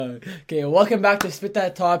Okay, welcome back to Spit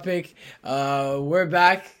That Topic. We're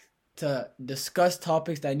back to discuss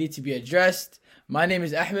topics that need to be addressed. My name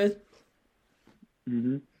is Ahmed,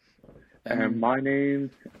 hmm And and my name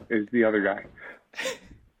is the other guy.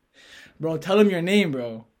 bro, tell him your name,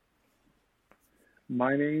 bro.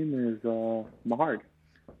 My name is Mahard.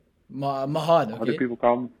 Mahad. Other Okay. people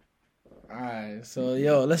call me. All right. So hmm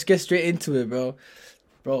yo, let's get straight into it, bro.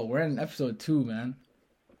 Bro, we're in episode 2, man.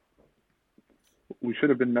 We should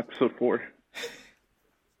have been in episode 4.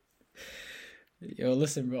 Yo,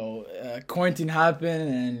 listen, bro. Quarantine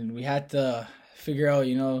happened, and we had to figure out,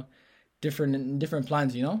 different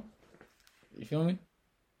plans. You feel me?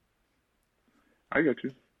 I got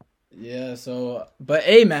you. Yeah. So, but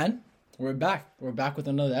hey, man, we're back. We're back with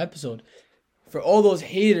another episode. For all those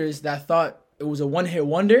haters that thought it was a one-hit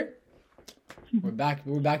wonder, we're back.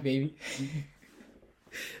 We're back, baby.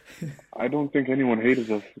 I don't think anyone hates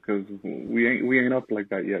us because we ain't up like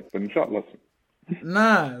that yet. But inshallah,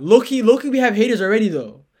 Nah, Loki, we have haters already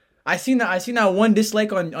though. I seen that one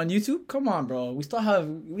dislike on YouTube. Come on, bro.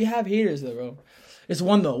 We have haters though, bro. It's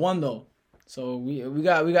one though. So we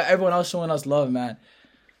got everyone else showing us love, man.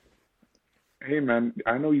 hey man,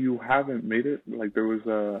 I know you haven't made it. Like there was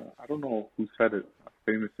I don't know who said it, a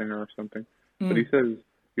famous singer or something, but he Mm, says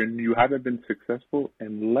you haven't been successful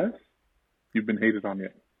unless you've been hated on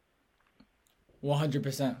yet.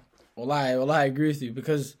 100%. Well, I agree with you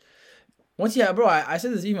because once yeah, bro, I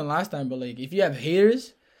said this even last time, but like if you have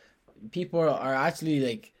haters, people are actually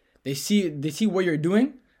like they see what you're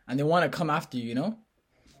doing and they want to come after you.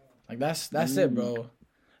 Like that's it, Mm. bro.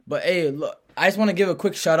 But hey, look, I just want to give a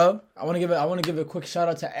quick shout out. I want to give a quick shout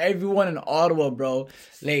out to everyone in Ottawa, bro.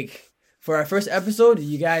 Like for our first episode,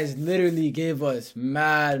 you guys literally gave us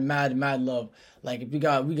mad, mad, mad love. Like we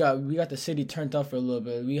got the city turned up for a little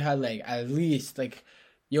bit. We had like at least like,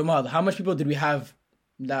 yo, mother, how much people did we have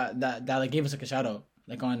that like gave us like a shout out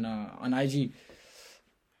like on IG?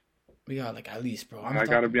 We got like at least, bro. I'm I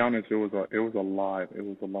gotta talking. be honest, it was a lot. It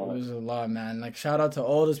was a It lot. was a lot, man. Like shout out to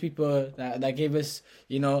all those people that gave us,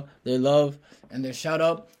 their love and their shout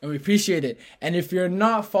out, and we appreciate it. And if you're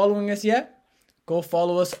not following us yet, go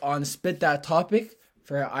follow us on Spit That Topic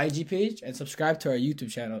for our IG page and subscribe to our YouTube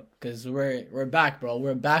channel because we're back, bro.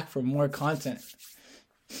 We're back for more content,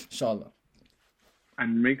 inshallah.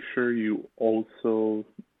 And make sure you also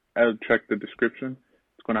check the description.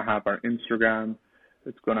 It's gonna have our Instagram.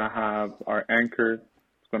 It's gonna have our anchor.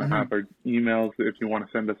 It's gonna Hmm. have our emails if you want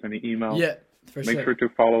to send us any emails. Yeah, for Make sure. sure to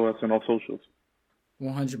follow us on all socials.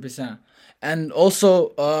 100%. And also,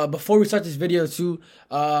 before we start this video too,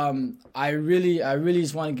 I really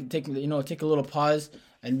just want to take a little pause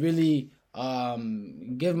and really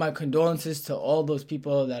give my condolences to all those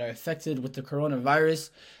people that are affected with the coronavirus.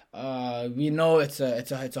 We know it's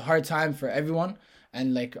a hard time for everyone,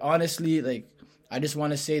 and like honestly, like I just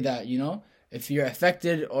want to say that if you're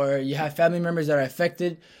affected or you have family members that are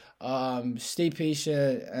affected, stay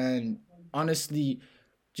patient and honestly,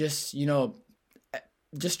 just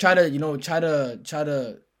just try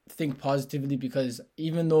to think positively because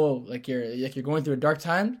even though like you're going through a dark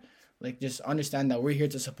time, like just understand that we're here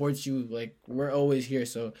to support you. Like we're always here.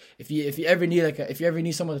 So if you ever need if you ever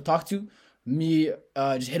need someone to talk to, me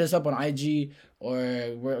just hit us up on IG or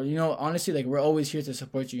we're honestly like we're always here to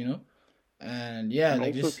support you. And yeah, And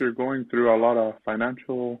like also, if just you're going through a lot of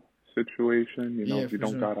financial situation, yeah, if you for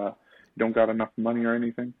don't sure. got enough money or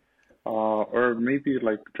anything, or maybe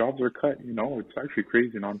like jobs are cut. It's actually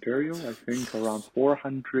crazy in Ontario. I think around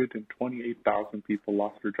 428,000 people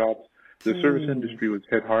lost their jobs. The service Ooh, industry was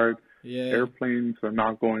hit hard. yeah. Airplanes are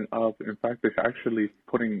not going up. In fact, they're actually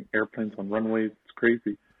putting airplanes on runways. It's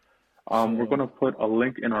crazy. We're going So to put a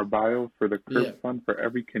link in our bio for the CURB yeah. fund for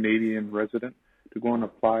every Canadian resident to go and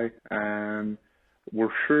apply. And we're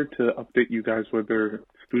sure to update you guys whether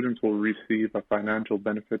students will receive a financial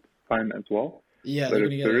benefit fund as well. Yeah, But they're if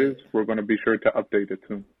gonna get there a is, we're going to be sure to update it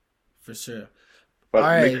soon. for sure. All But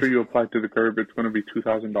make right. sure you apply to the CURB. It's going to be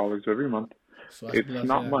 $2,000 every month. So that's It's plus,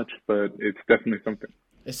 not yeah. much, but it's definitely something.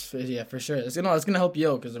 Yeah, for sure. It's gonna help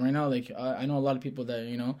you out because right now, like I know a lot of people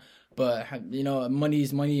that but money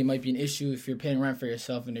is money. It might be an issue if you're paying rent for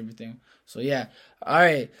yourself and everything. So yeah. All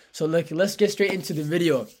right. So like let's get straight into the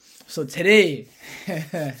video. So today,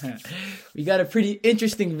 we got a pretty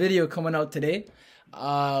interesting video coming out today.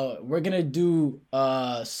 We're gonna do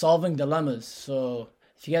solving dilemmas. So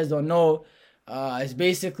if you guys don't know, it's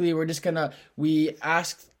basically we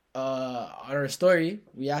asked on our story,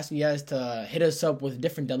 we asked you guys to hit us up with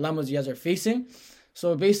different dilemmas you guys are facing.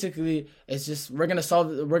 So basically, it's just we're gonna solve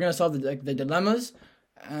the dilemmas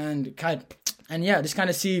and kind and yeah, just kind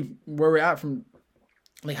of see where we're at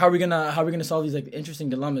like how we gonna solve these like interesting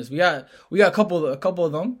dilemmas. We got a couple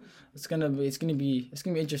of them. It's gonna be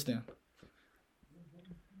interesting.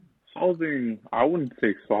 Solving, I wouldn't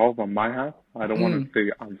say solve on my half. I don't want to Mm,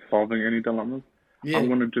 say I'm solving any dilemmas. I'm yeah,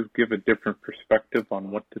 going to just give a different perspective on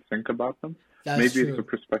what to think about them. that's Maybe it's a true.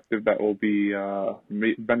 perspective that will be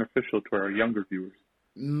beneficial to our younger viewers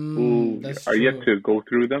who That's are yet true. to go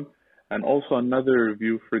through them, and also another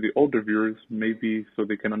view for the older viewers, maybe so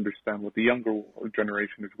they can understand what the younger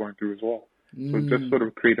generation is going through as well. So just Mm, sort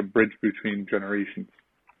of create a bridge between generations.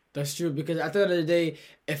 that's true because at the end of the day,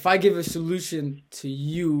 if I give a solution to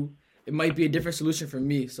you, it might be a different solution for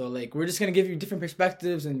me. So like we're just gonna give you different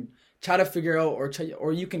perspectives and try to figure out,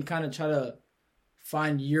 or you can kind of try to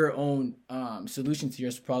find your own solution to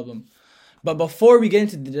your problem. But before we get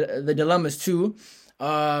into the dilemmas too,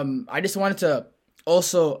 I just wanted to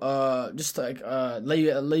also just like let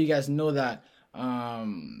you guys know that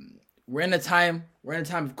we're in a time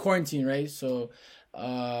of quarantine, right? So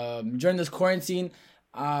during this quarantine,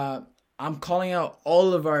 I'm calling out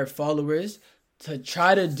all of our followers to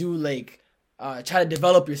try to do like try to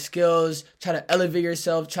develop your skills, try to elevate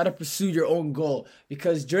yourself, try to pursue your own goal.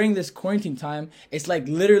 Because during this quarantine time, it's like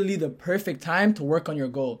literally the perfect time to work on your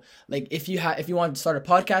goal. Like if you want to start a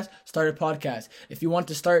podcast, start a podcast. If you want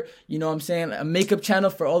to start, what I'm saying, a makeup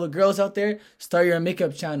channel for all the girls out there, start your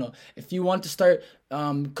makeup channel. If you want to start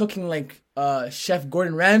cooking like Chef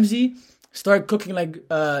Gordon Ramsay, start cooking like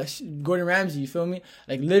Gordon Ramsay. You feel me?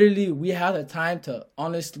 Like literally, we have the time to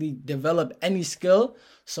honestly develop any skill.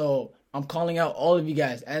 So I'm calling out all of you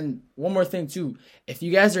guys. And one more thing too, if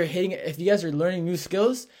you guys are learning new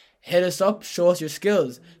skills, hit us up, show us your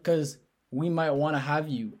skills, because we might want to have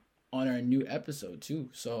you on our new episode too.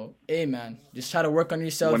 So hey man, just try to work on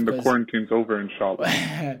yourself, When the because quarantine's over,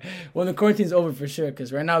 inshallah. when the quarantine's over for sure.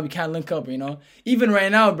 Because right now we can't link up. Even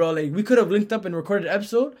right now, bro. Like we could have linked up and recorded an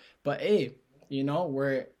episode, but hey,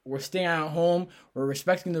 we're staying at home. We're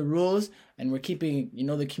respecting the rules, and we're keeping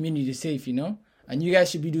the community safe. And you guys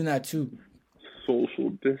should be doing that too. Social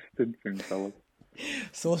distancing, fellas.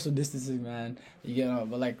 Social distancing, man.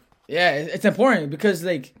 But like, yeah, it's important because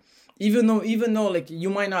like, even though like you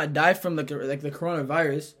might not die from like the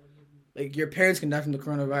coronavirus, like your parents can die from the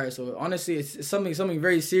coronavirus. So honestly, it's something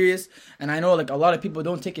very serious, and I know like a lot of people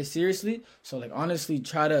don't take it seriously. So like honestly,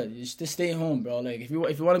 try to just stay home, bro. Like if you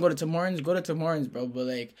want to go to Tim Hortons, go to Tim Hortons, bro. But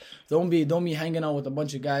like don't be hanging out with a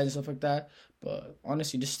bunch of guys and stuff like that. But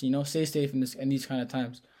honestly, just stay safe in these kind of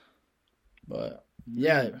times. But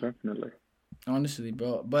Yeah, yeah, definitely. honestly,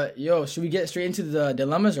 bro. But yo, should we get straight into the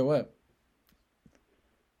dilemmas or what?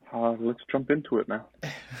 Let's jump into it now.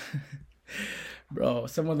 Bro,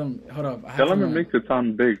 some of them. Hold up, I have to Dilemma run. makes it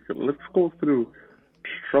sound big. Let's go through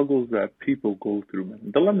struggles that people go through,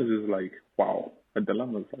 man. Dilemmas is like, wow. A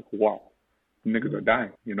dilemma is like, wow. Niggas are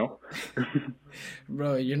dying, you know?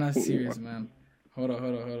 Bro, you're not serious, man. Hold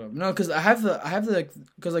on. No, because I have the like,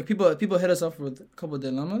 because like people hit us up with a couple of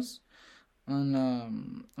dilemmas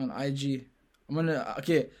on IG.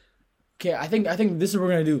 Okay. I think this is what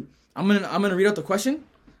we're gonna do. I'm gonna read out the question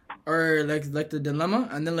or like the dilemma,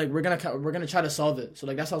 and then like we're gonna try to solve it. So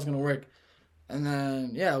like that's how it's gonna work. And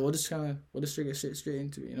then yeah, we'll just straight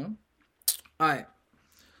into it. All right.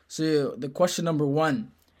 So the question number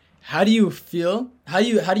one: how do you feel? How do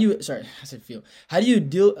you? Sorry, I said feel. How do you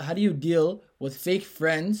deal with fake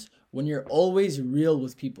friends when you're always real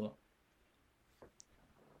with people?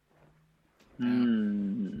 Yeah,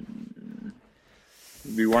 Hmm.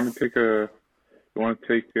 You want to take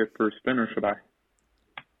it for a spin or should I?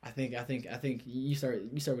 I think you start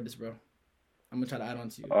with this, bro. I'm gonna try to add on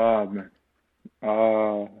to you. Man.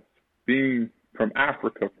 Uh, being from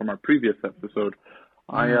Africa, from our previous episode,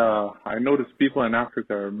 Mm, I noticed people in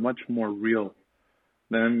Africa are much more real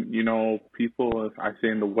than people. I say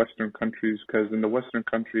in the Western countries, because in the Western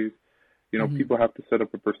countries, mm-hmm. people have to set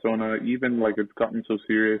up a persona. Even like it's gotten so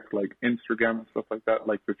serious, like Instagram and stuff like that.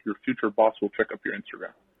 Like if your future boss will check up your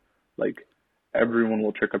Instagram, like everyone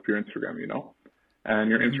will check up your Instagram. And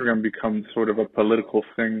your Mm-hmm. Instagram becomes sort of a political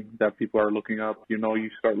thing that people are looking up. You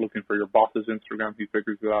start looking for your boss's Instagram, he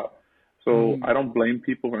figures it out. So Mm-hmm. I don't blame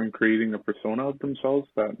people for creating a persona of themselves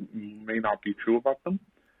that may not be true about them,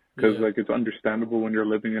 because Yeah. like it's understandable when you're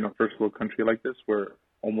living in a first world country like this where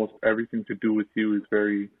almost everything to do with you is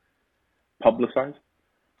very publicized.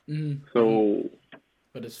 Mm-hmm. Mm-hmm. So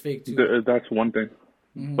But it's fake too. that's one thing.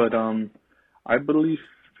 Mm-hmm. But I believe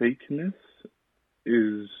fakeness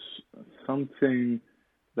is something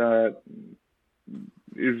that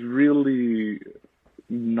is really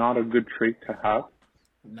not a good trait to have,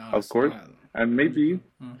 No, of it's course. not. And 100%. maybe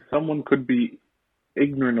someone could be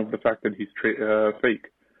ignorant of the fact that he's fake.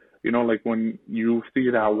 Like when you see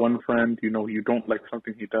that one friend, you don't like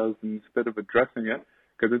something he does, and instead of addressing it,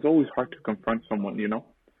 because it's always hard to confront someone.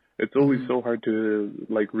 It's always Mm-hmm. so hard to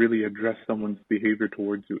like really address someone's behavior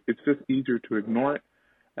towards you. It's just easier to ignore it,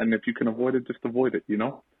 and if you can avoid it, just avoid it.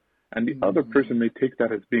 And the other person may take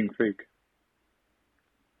that as being fake,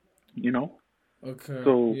 you know? Okay.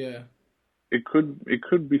 So Yeah. it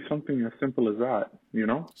could be something as simple as that.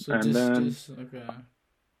 So And just then just okay.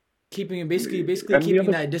 Basically and the keeping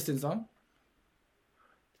other that distance, huh?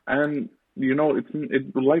 and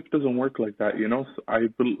life doesn't work like that.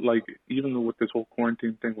 So like even with this whole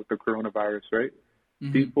quarantine thing with the coronavirus, right?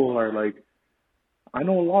 Mm-hmm. People are like, I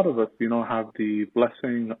know a lot of us, have the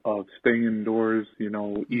blessing of staying indoors,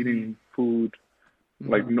 Mm-hmm. eating food,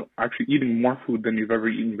 like Mm-hmm. no, actually eating more food than you've ever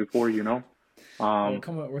eaten before. We're Um,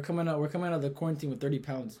 coming. We're coming out of the quarantine with 30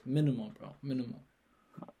 pounds minimum, bro. Minimum.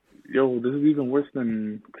 this is even worse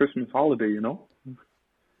than Christmas holiday.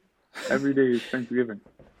 Every day is Thanksgiving.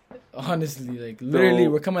 Honestly, like literally,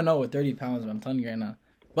 we're So, coming out with 30 pounds. I'm telling you right now.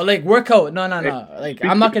 But like workout, no, no, eh, no. Like speak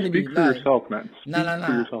I'm for, not gonna be speak for like, yourself, man. no, Speak no,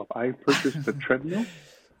 for no. yourself. I purchased a treadmill.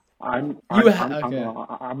 I'm You I'm I'm I'm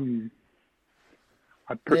okay? I'm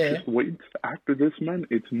I Yeah, purchased weights after this, man.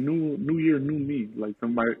 It's new year, new me. Like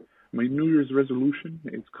my New Year's resolution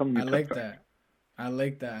is coming I into like effect. that. I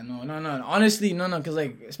like that. No, no, no. Honestly, no, no. Cause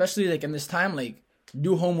like, especially like in this time, like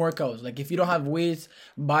do home workouts. Like if you don't have weights,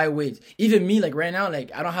 buy weights. Even me, like right now,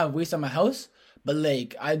 like I don't have weights at my house, but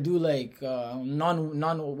like I do like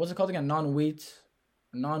non what's it called again? Non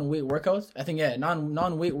weight workouts. I think yeah,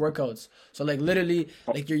 non weight workouts. So like literally,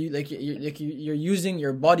 Oh, like you're using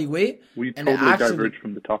your body weight, we and it totally actually diverged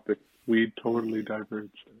from the topic. We totally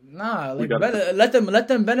diverged. nah, We like gotta better, let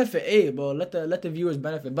them benefit, bro. Let the viewers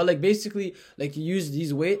benefit. But like basically, like you use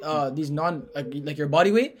these weight, these non like your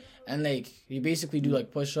body weight, and like you basically do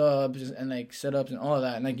like push ups and like sit ups and all of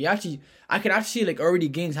that. And like I could actually like already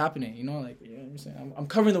gains happening. Like you know what I'm saying.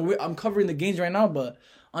 I'm covering the gains right now, but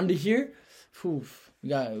under here, poof, we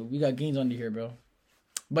got gains under here, bro.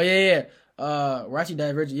 But yeah, yeah. We're actually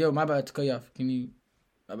diverging. Yo, my bad to cut you off. Can you?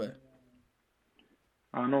 My bad.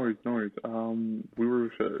 No worries, no worries. We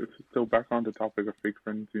were still back on the topic of fake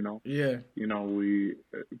friends. Yeah. We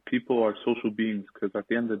people are social beings because at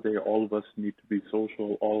the end of the day, all of us need to be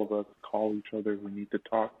social. All of us call each other. We need to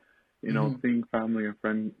talk. Mhm.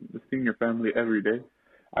 Seeing your family every day.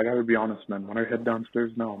 I gotta be honest, man. When I head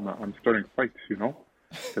downstairs now, I'm starting fights.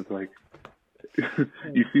 Because like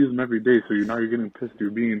you see them every day, so now you're getting pissed.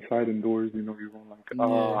 You're being inside indoors. You're going like, Yeah.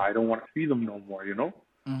 I don't want to see them no more.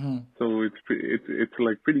 Mhm. So it's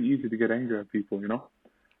like pretty easy to get angry at people.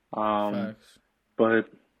 Um, Facts. but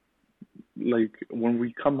like when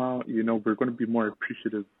we come out, we're going to be more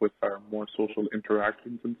appreciative with our more social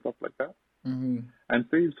interactions and stuff like that. Mhm. And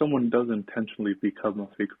say if someone does intentionally become a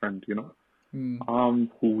fake friend, Mm.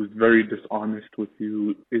 who is very dishonest with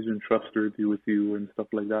you, isn't trustworthy with you, and stuff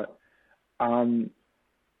like that. Um,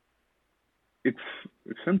 it's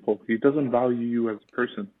it's simple. He doesn't value you as a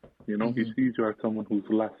person. He Mhm. sees you as someone who's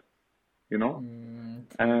less. You know,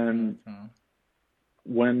 Okay. Okay. and Okay.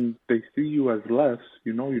 when they see you as less,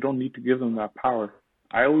 you don't need to give them that power.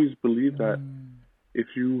 I always believe that Mm. if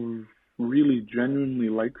you really genuinely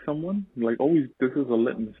like someone, like always, this is a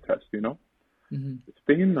litmus test. Mhm.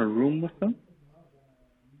 Stay in a room with them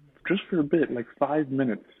just for a bit, like 5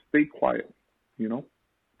 minutes. Stay quiet, you know?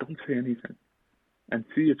 Don't say anything. And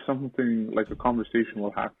see if something like a conversation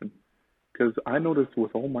will happen. Because I noticed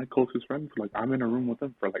with all my closest friends, like I'm in a room with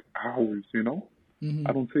them for like hours. I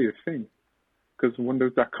Mhm. don't say a thing. Because when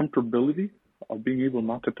there's that comfortability of being able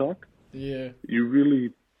not to talk, Yeah. you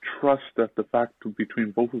really trust that the fact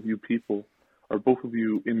between both of you people or both of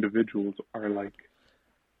you individuals are like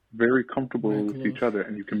very Very comfortable with close. each other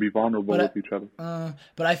and you can be vulnerable with But each other.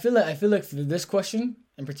 but I feel like for this question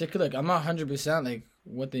in particular, like I'm not 100% like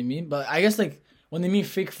what they mean, but I guess like when they mean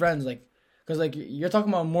fake friends, like because like you're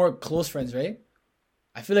talking about more close friends, right?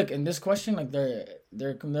 I feel like in this question, like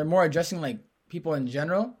they're more addressing like people in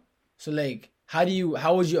general. So like, how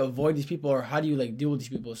would you avoid these people, or how do you like deal with these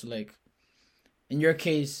people? So like, in your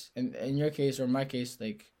case or my case,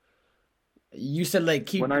 like you said, like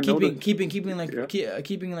When I keeping notice, keeping like yeah,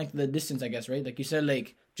 keeping like the distance, I guess, right? Like you said,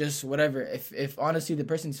 like just whatever. If honestly the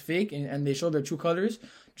person's fake and they show their true colors,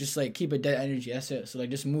 just like keep a dead energy. That's it. So like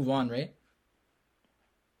just move on, right?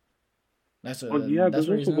 well, yeah, That's there's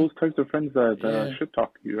what you're also saying. those types of friends that Yeah. shit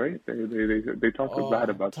talk you, right? They talk bad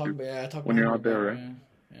Oh, about you talk when behind you're your out there, back. right?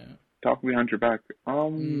 Yeah. Yeah. Talk behind your back.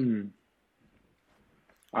 Mm.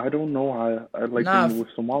 I don't know. I like Nah. with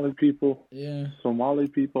Yeah. Somali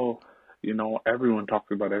people, everyone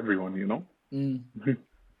talks about everyone. Mm.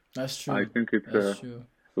 That's I true. think it's That's true.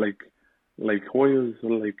 Like, Hoyas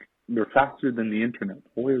are they're faster than the internet.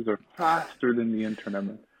 Hoyas are faster than the internet,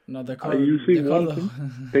 man. No, You see they're called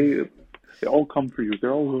one thing, they all come for you.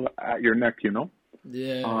 They're all at your neck, you know.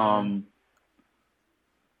 yeah.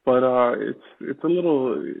 But it's a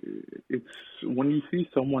little it's when you see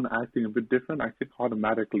someone acting a bit different, I think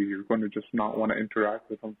automatically you're going to just not want to interact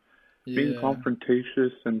with them. Being Yeah.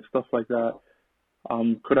 confrontatious and stuff like that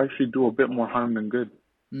could actually do a bit more harm than good.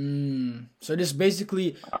 So just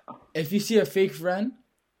basically, if you see a fake friend,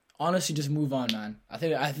 honestly, just move on, man. I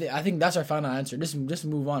think that's our final answer. Just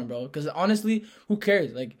move on, bro. Because honestly, who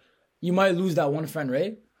cares? Like, you might lose that one friend,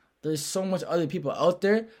 right? There's so much other people out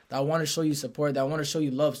there that want to show you support, that want to show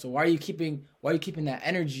you love. So why are you keeping that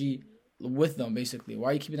energy with them? Basically,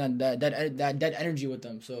 why are you keeping that energy with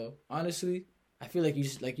them? So honestly, I feel like you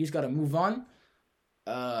just gotta move on.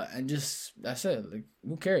 And just that's it. Like,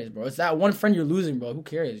 who cares, bro? It's that one friend you're losing, bro. Who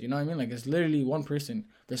cares? You know what I mean? Like, it's literally one person.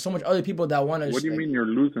 There's so much other people that want What to do you like. mean you're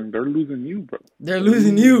losing? They're losing you, bro. They're They're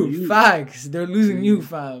losing losing you. you. Facts. They're losing you,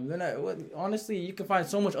 fam. Honestly, you can find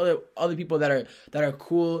so much other people that are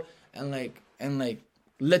cool and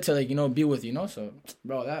lit to be with, you know. So,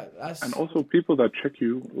 bro, And that's also people that check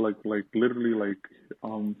you literally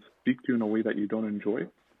speak to you in a way that you don't enjoy.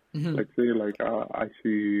 Like say I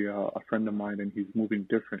see a friend of mine and he's moving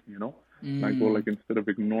different, you know. And I go instead of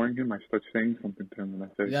ignoring him, I start saying something to him and I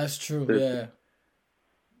say, that's true. "This Yeah.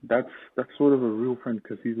 that's sort of a real friend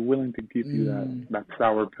because he's willing to give you that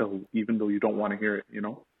sour pill even though you don't want to hear it, you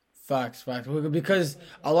know." Facts. Because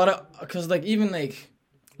because even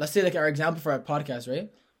let's say our example for our podcast,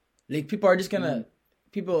 right? Like, people are just gonna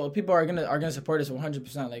people are gonna support us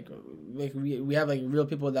 100%. Like we have real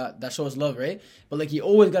people that show us love, right? But you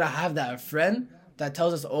always gotta have that friend that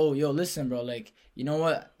tells us, oh, yo, listen, bro, you know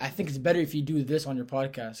what? I think it's better if you do this on your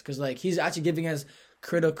podcast, because he's actually giving us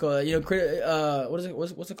critical, what is it?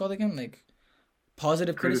 What's it called again? Like,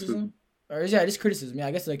 positive criticism. Criticism. Or yeah, just criticism. Yeah,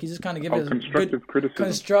 I guess he's just kind of giving Oh, us good constructive criticism.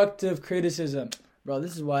 constructive criticism, bro.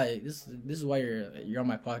 This is why you're on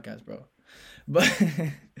my podcast, bro. But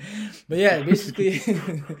but yeah, basically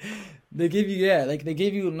they give you they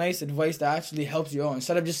give you nice advice that actually helps you out,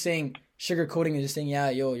 instead of just saying sugarcoating and just saying, yeah,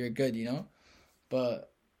 yo, you're good, you know.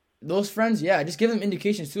 But those friends, yeah, just give them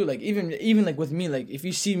indications too. Like, even with me, if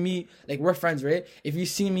you see me, we're friends, right? If you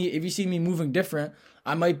see me moving different,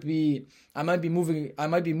 I might be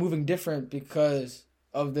moving different because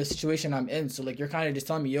of the situation I'm in. So you're kind of just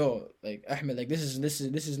telling me, yo, Ahmed,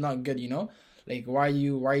 this is not good, you know? Like, why are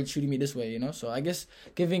you treating me this way, you know? So I guess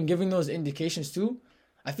giving those indications too.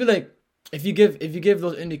 I feel like if you give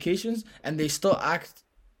those indications and they still act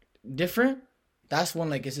different, that's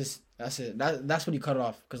when it's just that's it. That's when you cut it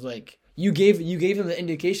off, because you gave them the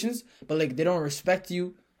indications, but they don't respect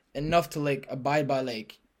you enough to abide by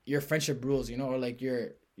your friendship rules, you know, or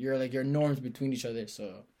your norms between each other.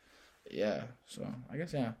 So yeah. So I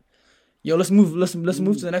guess, yeah. Yo, let's move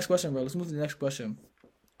to the next question, bro. Let's move to the next question.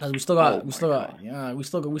 Cause we still Oh got we my still God. got yeah we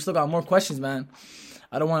still got more questions, man.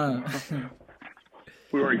 I don't wanna.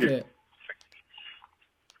 We already get Okay.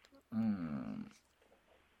 Um,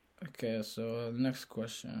 okay. So the next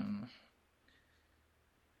question.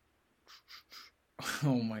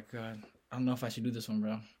 Oh my god. I don't know if I should do this one,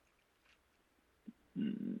 bro.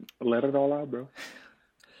 let it all out, bro.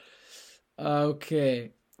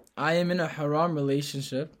 Okay. I am in a haram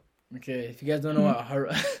relationship. Okay. If you guys don't know what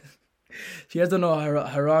haram, if you guys don't know what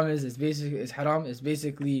haram is, it's haram. It's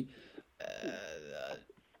basically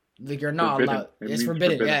you're not Forbidden. allowed. It It's means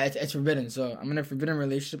forbidden. forbidden. Yeah, it's forbidden. So I'm in a forbidden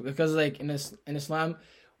relationship because in Islam,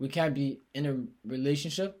 we can't be in a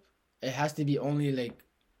relationship. It has to be only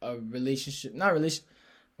a relationship, not relation.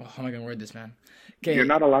 Oh, how am I gonna word this, man? You're Okay,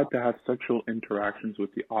 not allowed to have sexual interactions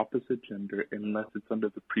with the opposite gender unless it's under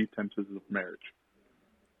the pretenses of marriage.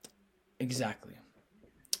 exactly.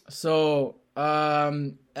 So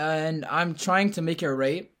and I'm trying to make it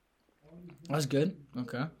right. That's good.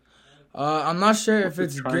 Okay. I'm not sure What if does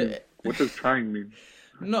it's trying good. what does trying mean?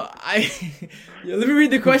 No, yeah, let me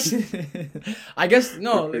read the question. I guess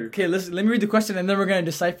no. Okay. Okay, let me read the question, and then we're gonna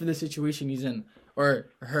decipher the situation he's in, or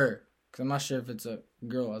her, because I'm not sure if it's a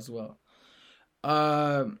girl as well.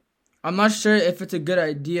 Um, I'm not sure if it's a good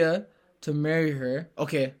idea to marry her.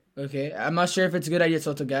 Okay, okay. I'm not sure if it's a good idea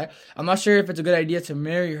to guy. I'm not sure if it's a good idea to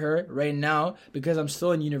marry her right now because I'm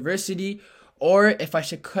still in university, or if I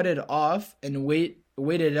should cut it off and wait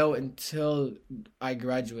it out until I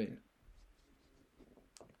graduate.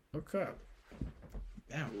 Okay.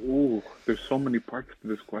 Damn. Ooh, there's so many parts to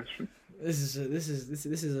this question. This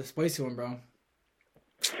is a spicy one, bro.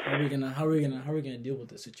 How are we gonna deal with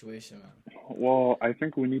this situation, man? Well, I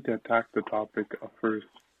think we need to attack the topic of first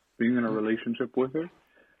being in a relationship with her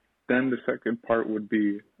Then the second part would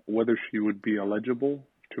be whether she would be eligible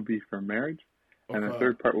to be for marriage. And the Okay.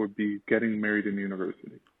 third part would be getting married in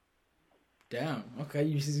university. Damn. Okay.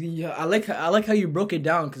 I like how you broke it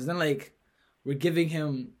down, because then like we're giving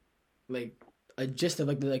him like a gist of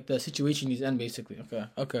like the situation he's in, basically. Okay.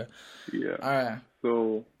 Okay. Yeah. All right.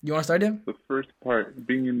 So You want to start him? the first part,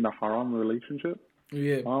 being in the haram relationship.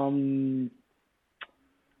 Yeah.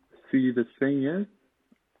 See, the thing is,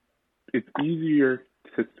 it's easier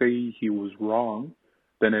to say he was wrong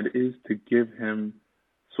than it is to give him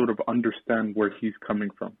sort of understand where he's coming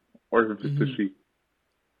from, or if it's a she.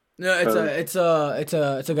 No, it's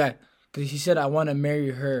a guy, because he said I want to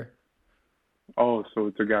marry her. Oh, so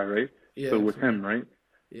it's a guy, right? Yeah. So with him, right?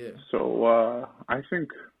 Yeah. So I think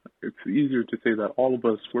it's easier to say that all of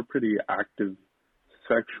us were pretty active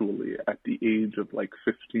sexually at the age of like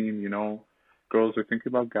 15. Girls are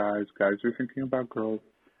thinking about guys, guys are thinking about girls,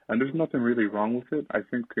 and there's nothing really wrong with it. I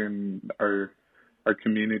think in our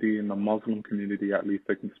community, in the Muslim community, at least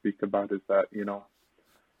I can speak about, is that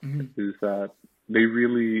is that they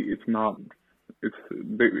really it's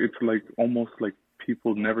like almost like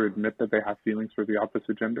people never admit that they have feelings for the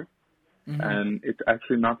opposite gender. And it's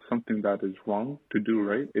actually not something that is wrong to do,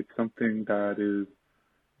 right? It's something that is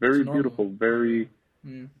very beautiful, very.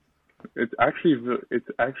 It's actually what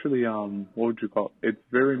would you call it? It's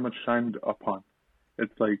very much shined upon.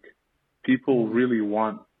 It's like people really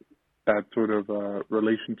want that sort of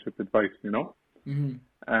relationship advice,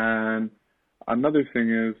 And another thing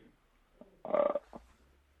is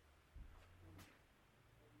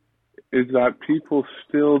that people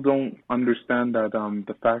still don't understand that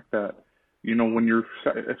the fact that when you're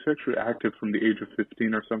sexually active from the age of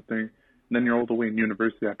 15 or something, and then you're all the way in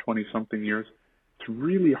university at 20 something years, it's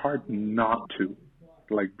really hard not to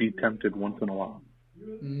like be tempted once in a while.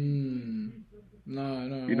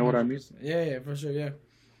 No. You know what I mean? Yeah, for sure, yeah.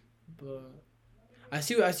 But I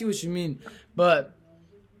see what you mean. But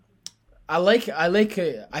I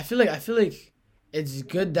feel like it's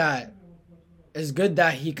good that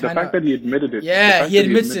he kind of, the fact that he admitted it. Yeah, he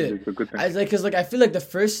admits it. It's a good thing. Because I feel like the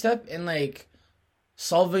first step in like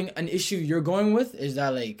solving an issue you're going with is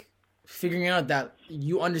that like figuring out that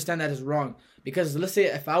you understand that is wrong. Because let's say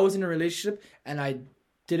if I was in a relationship and I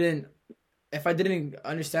didn't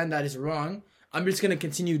understand that it's wrong, I'm just gonna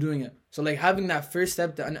continue doing it. So like having that first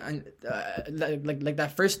step like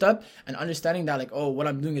that first step and understanding that like, oh, what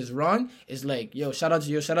I'm doing is wrong is like, yo, shout out to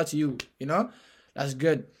you, that's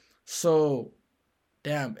good. So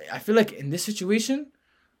damn, I feel like in this situation,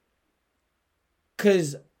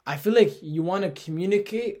 because I feel like you want to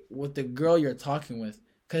communicate with the girl you're talking with,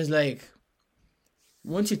 because like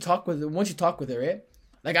once you talk with her, right?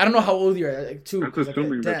 Like I don't know how old you are, like too. That's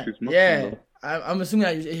assuming that she's Muslim. Yeah, I'm assuming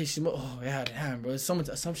that she's. Oh yeah, damn, bro. There's so much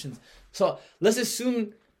assumptions. So let's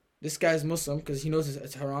assume this guy's Muslim because he knows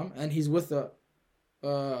it's haram, and he's with a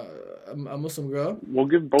Muslim girl. We'll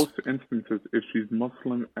give both instances if she's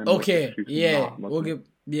Muslim and if she's not Muslim. We'll give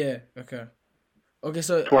okay.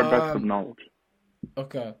 So to our best of knowledge.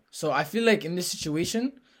 Okay, so I feel like in this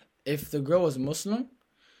situation, if the girl was Muslim,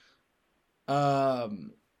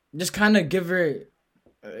 just kind of give her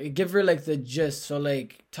like the gist. So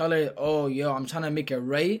like tell her, oh yo, I'm trying to make it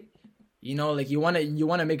right. Like you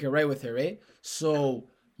wanna make it right with her, right? So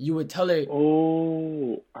you would tell her.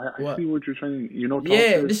 Oh, I see what you're trying. Talk to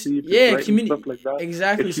her, see if yeah, it's right and stuff like that.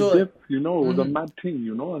 Exactly. If she dips, it was a mad thing,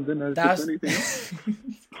 and then there's anything.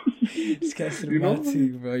 This guy's mad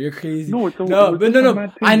thing, bro. You're crazy. No,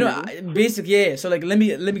 no. I know. Basically, yeah. So like, let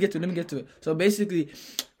me get to it. So basically,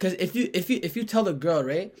 because if you tell the girl,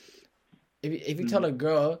 right, if you tell a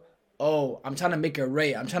girl, oh, I'm trying to make it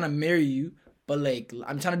right, I'm trying to marry you, but like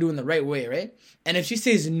I'm trying to do it in the right way, right? And if she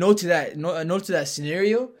says no to that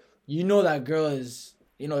scenario, that girl is,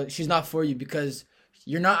 she's not for you because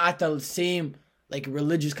you're not at the same like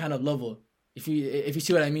religious kind of level. If you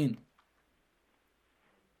see what I mean.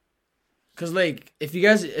 Cause like if you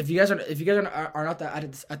guys are not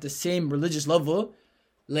at the same religious level,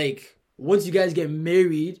 like once you guys get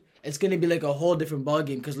married, it's gonna be like a whole different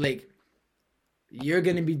ballgame. Cause like you're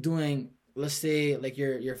gonna be doing, let's say like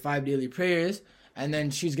your 5 daily prayers, and then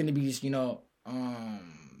she's gonna be just she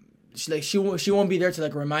won't be there to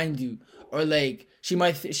like remind you, or like she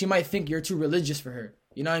might think you're too religious for her.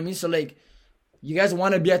 You know what I mean? So like you guys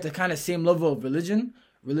want to be at the kind of same level of religion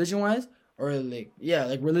wise. Or like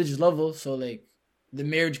religious level, so like the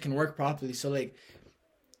marriage can work properly. So like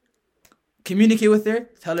communicate with her,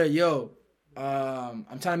 tell her, yo, I'm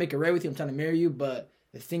trying to make it right with you, I'm trying to marry you, but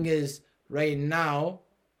the thing is, right now,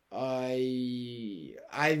 because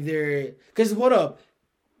hold up,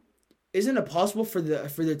 isn't it possible for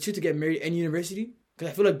the two to get married in university? Cause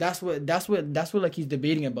I feel like that's what like he's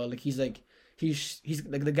debating about. Like he's like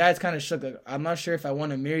the guy's kind of shook. Like I'm not sure if I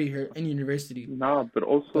want to marry her in university. Nah, but But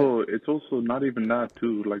also it's also not even that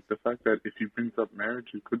too. Like the fact that if he brings up marriage,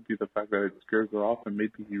 it could be the fact that it scares her off, and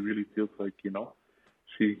maybe he really feels like he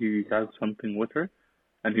has something with her,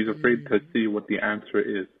 and he's afraid to see what the answer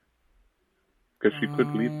is because she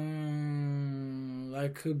could leave.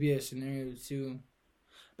 that could be a scenario too.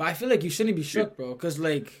 But I feel like you shouldn't be Yeah. shook, bro. Cause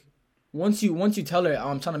like once you tell her, oh,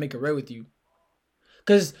 I'm trying to make it right with you.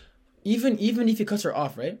 Cause even if he cuts her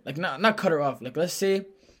off, right? Like not cut her off. Like let's say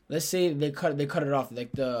they cut it off.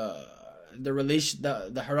 Like the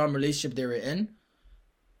haram relationship they were in.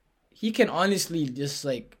 He can honestly just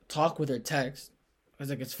like talk with her text. Cause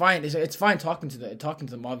like it's fine. It's fine talking to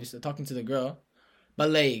them, obviously talking to the girl, but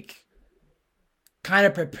like kind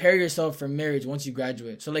of prepare yourself for marriage once you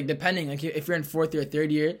graduate. So like depending, like if you're in fourth year,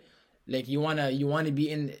 third year, like you wanna be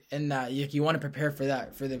in that, like you want to prepare for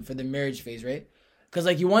that for the marriage phase, right? Because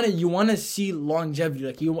like you wanna see longevity.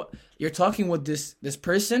 Like you're talking with this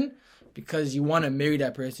person because you want to marry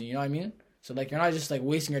that person. You know what I mean? So like you're not just like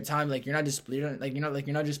wasting your time. Like you're not just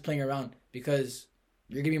playing around because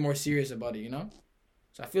you're gonna be more serious about it. You know?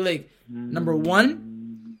 So I feel like number one,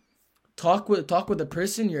 Mm, talk with the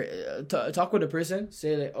person. Talk with the person.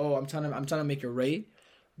 Say like, oh, I'm trying to make it right.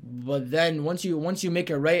 But then once you make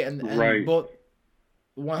it right and right, both,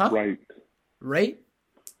 huh? right. Right?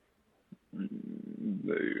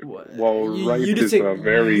 Well, You right you did is say a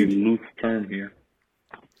very loose term here.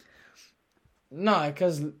 nah,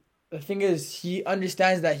 because the thing is he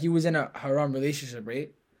understands that he was in a haram relationship,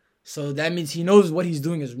 right? So that means he knows what he's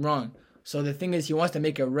doing is wrong. So the thing is he wants to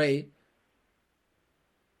make it right. Mm,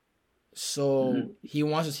 So he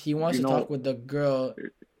wants You to talk know, with the girl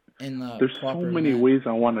in a there's so proper many manner. ways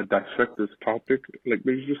I want to dissect this topic. Like,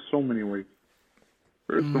 there's just so many ways.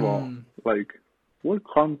 First of all, Mm, like, what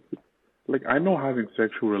comes, like, I know having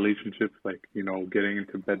sexual relationships, like, getting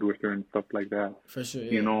into bed with her and stuff like that, for sure,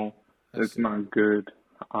 you yeah. know, That's it's not good,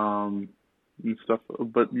 um, and stuff.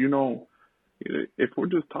 But, if we're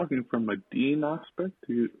just talking from a deen aspect,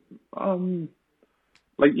 um,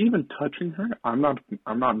 like even touching her, I'm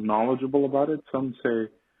not knowledgeable about it. Some say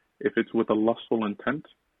if it's with a lustful intent,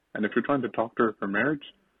 and if you're trying to talk to her for marriage,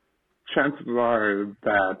 chances are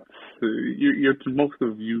that most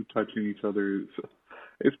of you touching each other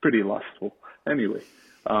is pretty lustful. Anyway,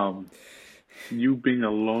 um, you being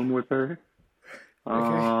alone with her, okay.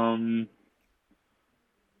 um,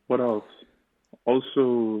 what else?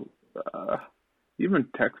 Also, uh, even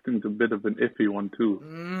texting's a bit of an iffy one too,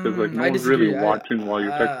 because like no I one's really disagree. watching while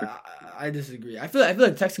you're texting. I disagree. I feel like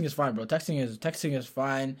texting is fine, bro. Texting is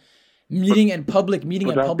fine. But Meeting but in at the public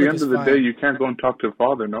end is of the day, fine. you can't go and talk to the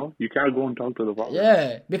father. No, you can't go and talk to the father.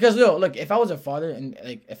 Yeah, because yo, look, if I was a father and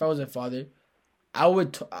like if I was a father, I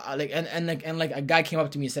would like and like a guy came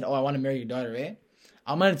up to me and said, "Oh, I want to marry your daughter," right?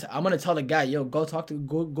 I'm gonna tell the guy, "Yo, go talk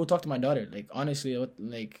to my daughter." Like honestly,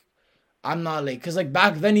 like I'm not like, cause like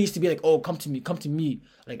back then he used to be like, "Oh, come to me."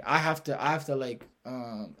 Like I have to like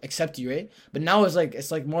accept you, right? But now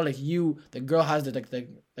it's like more like the girl has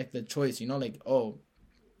the choice, like, oh,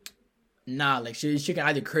 nah, like she can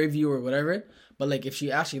either curve you or whatever. But like if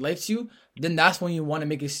she actually likes you, then that's when you want to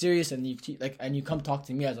make it serious and you come talk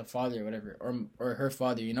to me as a father or whatever, or her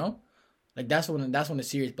father, like that's when it's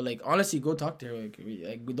serious. But like honestly, go talk to her.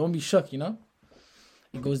 Like don't be shook. It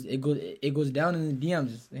goes down in the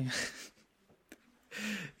DMs.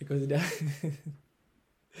 It goes down.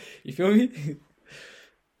 You feel me?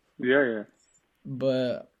 Yeah, yeah.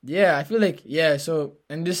 But yeah, I feel like, yeah. So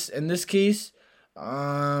in this case,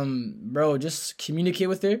 bro, just communicate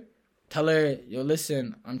with her. Tell her, yo,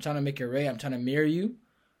 listen, I'm trying to make it right. I'm trying to marry you,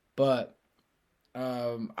 but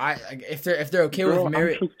if they're okay with Girl, I'm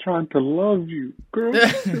marry. just trying to love you. Girl,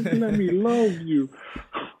 just let me love you.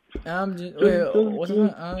 I'm just Just, wait. just, What's the song?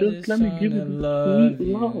 just, I'm just just let me trying give to you this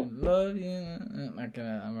sweet love. love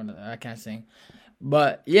you. I can't sing.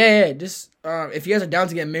 But yeah, just if you guys are down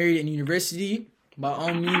to get married in university, by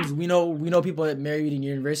all means, we know people that married in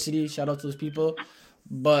university. Shout out to those people.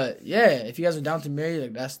 But yeah, if you guys are down to marry,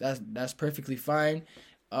 like that's perfectly fine.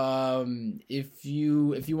 If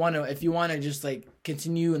you wanna just like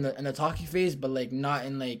continue in the talking phase, but like not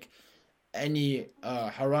in like any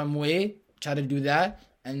haram way, try to do that,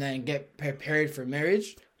 and then get prepared for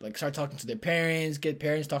marriage. Like start talking to their parents, get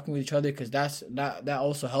parents talking with each other, because that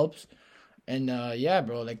also helps. And yeah,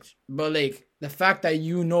 bro, like, but like the fact that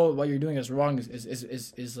you know what you're doing is wrong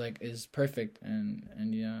is perfect,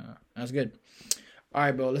 and yeah, that's good. All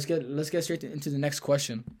right, bro, let's get straight into the next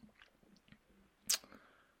question.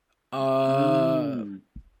 Uh, Mm.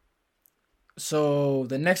 So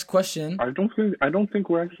the next question, I don't think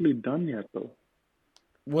we're actually done yet though,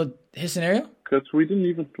 what his scenario? because we didn't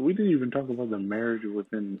even talk about the marriage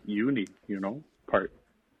within uni, part.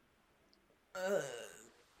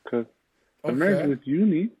 Because the marriage Okay. with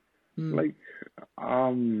uni, Hmm. like,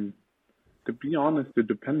 um, to be honest, it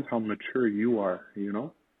depends how mature you are.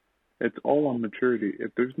 It's all on maturity.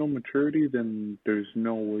 If there's no maturity, then there's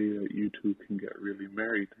no way that you two can get really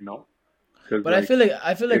married. Because, But like,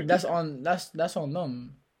 I feel if like that's on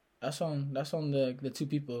them. That's on the two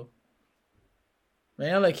people. Right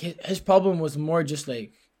now, like his problem was more just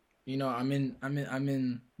like, I'm in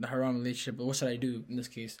the haram relationship, but what should I do in this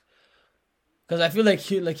case? Because I feel like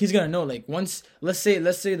he's gonna know. Like once, let's say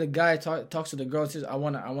the guy talks to the girl and says, I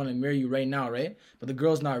wanna marry you right now, right? But the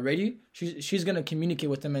girl's not ready. She's gonna communicate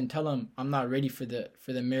with him and tell him I'm not ready for the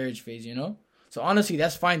marriage phase. So honestly,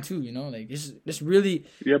 that's fine too. Like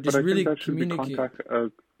yeah, but just I think really that should be communicate. contact.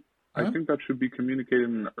 I Huh? think that should be communicated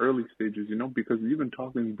in the early stages, because you've been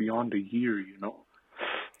talking beyond a year.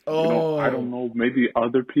 I don't Oh, know, maybe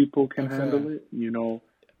other people can okay. handle it. Me,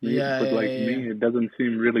 Yeah, but yeah, like yeah, yeah. me, it doesn't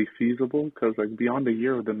seem really feasible because like beyond a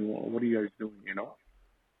year, then what are you guys doing?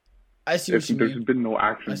 I see If what you there's mean. been no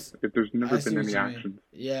I, action, s- if there's never I see been what any you mean. actions,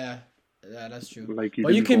 Yeah, yeah, that's true. like you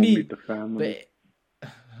But you didn't can go meet be, the family. but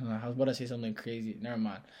I was about to say something crazy. Never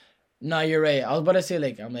mind. No, you're right. I was about to say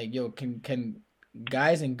like I'm like, yo, can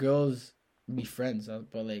guys and girls be friends?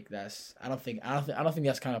 But like that's I don't think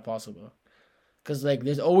that's kind of possible. Cause like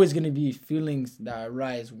there's always gonna be feelings that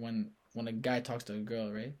arise when a guy talks to a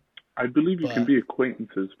girl, right? I believe you can But be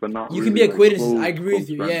acquaintances, but not you can really be like acquaintances. I close, agree with close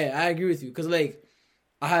you. friends. Yeah, I agree with you. Cause like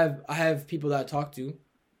I have people that I talk to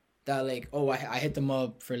that like, oh, I hit them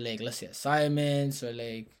up for like, let's say assignments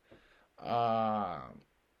uh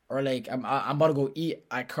or like I'm about to go eat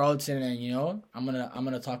at Carlton, and I'm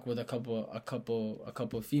gonna talk with a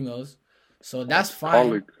couple of females, so Oh, that's fine.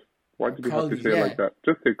 colleagues. Why did you have to Colleagues, say it yeah. like that?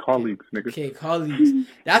 Just say Okay, colleagues, nigga. okay, colleagues,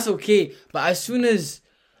 that's okay. But as soon as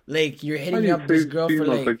like you're Why do hitting you up this say girl for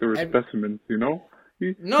females like like they were specimens? You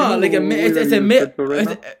no, know like the way that it's a you said mid. so right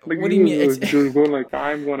now? Like What do you you mean? was It's just going like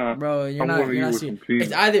I'm gonna bro, I'm gonna you're eat not with seeing. some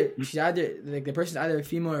It's females. either she's either like the person's either a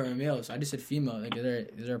female or a male. So I just said female. Like,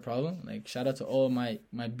 is there a problem? Like, shout out to all of my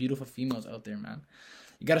beautiful females out there, man.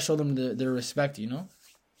 You gotta show them their respect.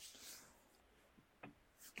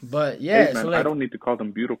 But Hey yeah, so man, I like don't need to call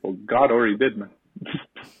them beautiful. God already did, man.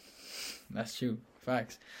 that's true,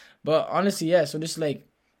 facts. But honestly, yeah. So just like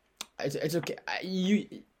it's okay.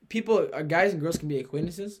 People, guys and girls can be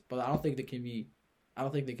acquaintances, but I don't think they can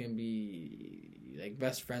be like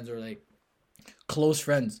best friends or like close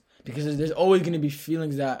friends because there's always gonna be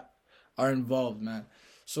feelings that are involved, man.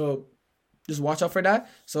 So just watch out for that.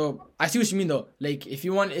 So I see what you mean though. Like if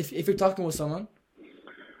you want, if you're talking with someone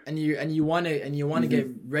and you want to hmm get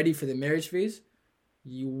ready for the marriage phase,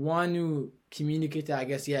 you want to communicate that. I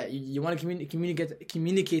guess yeah, you want to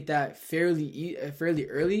communicate that fairly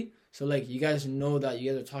early. So like you guys know that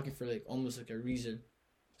you guys are talking for like almost like a reason.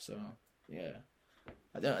 So yeah,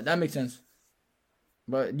 that makes sense.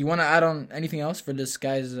 But do you want to add on anything else for this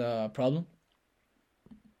guy's problem?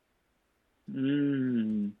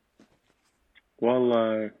 Mm.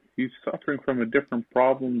 Well, he's suffering from a different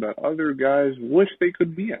problem that other guys wish they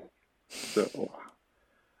could be at. So,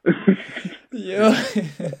 Yeah.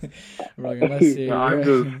 Bro, you're not I'm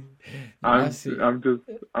just, serious. You're not I'm, serious. I'm just,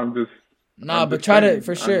 I'm just, Nah, I'm but just try to saying.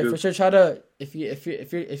 I'm for just. sure try to if you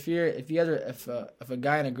guys are if a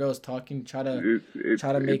guy and a girl is talking, try to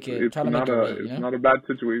make it right. It's not a bad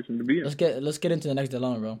situation to be in. Let's get into the next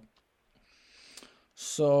dilemma, bro.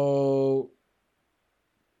 So,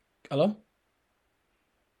 hello,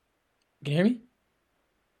 can you hear me?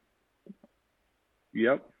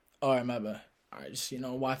 Yep. All right, my bad. All right, just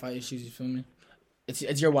Wi-Fi issues. You feel me? It's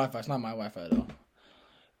your Wi-Fi. It's not my Wi-Fi at all.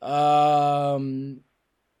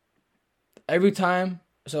 Every time,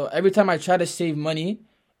 every time I try to save money,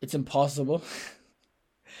 it's impossible.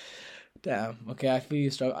 Damn. Okay, I feel you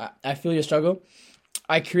struggle. I feel your struggle.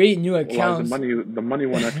 I create new Well, the accounts. money, the money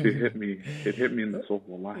one actually hit me. It hit me in the soul.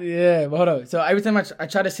 Wallahi. Yeah, but hold on. So every time I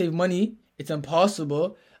try to save money, it's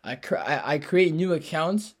impossible. I create new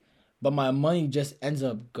accounts, but my money just ends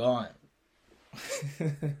up gone.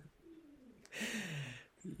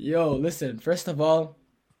 Yo, listen. First of all,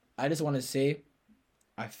 I just want to say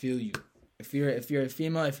I feel you. If you're a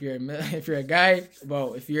female, if you're a guy,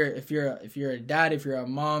 well, if you're a dad, if you're a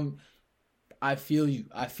mom, I feel you.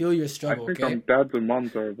 I feel your I struggle. think Okay. dads and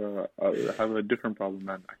moms have a different problem,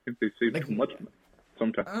 man. I think they save Like, too much money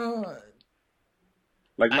sometimes. uh,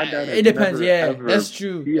 Like my dad has it depends. never Yeah, ever that's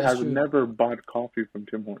true. he That's has true. never bought coffee from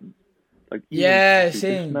Tim Hortons. Like even Yeah, dude,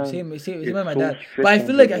 this man same is with my so dad. But strict on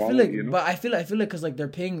his wallet, you know? I feel like, cause like they're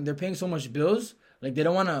paying so much bills, like they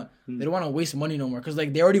Mm. don't wanna waste money no more, cause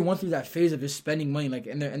like they already went through that phase of just spending money. Like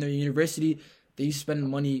in their university, they used to spend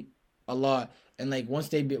money a lot, and like once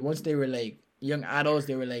they were like young adults,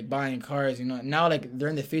 they were like buying cars, you know. Now like they're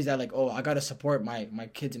in the phase that like, oh, I gotta support my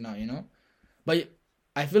kids now, you know. But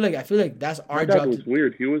I feel like that's My our dad job was to.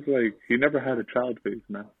 weird. He was like he never had a child phase,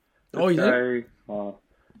 man. This Oh, you did? guy,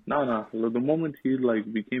 no, no. The moment he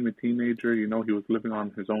like became a teenager, you know, he was living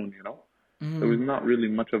on his own, you know. There was Mm-hmm. not really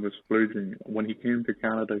much of a splurging. When he came to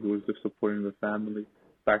Canada, he was just supporting the family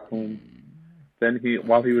back home. Then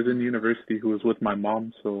while he was in university, he was with my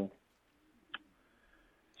mom, so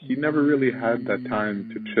he never really had that time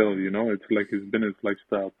to Mm. chill, you know. It's like it's been his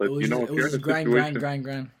lifestyle. But you know, if It was you're in just a situation,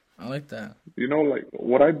 grind. I like that. you know, like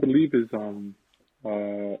what I believe is,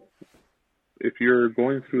 uh, if you're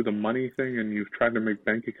going through the money thing and you've tried to make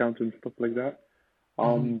bank accounts and stuff like that,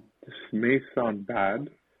 Hmm. this may sound bad.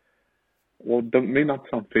 Well, that may not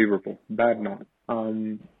sound favorable. Bad not.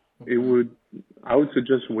 It Okay. would. I would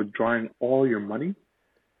suggest withdrawing all your money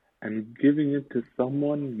and giving it to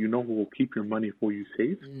someone you know who will keep your money for you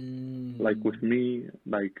safe. Like with Mm. me,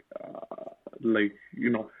 like you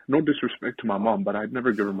know, no disrespect to my mom, but I'd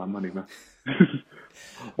never give her my money, man.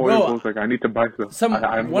 Or it Bro, goes like, I need to buy stuff. one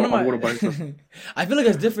of I'm my gonna buy stuff. I feel like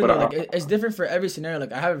it's different But though. Like it's different for every scenario.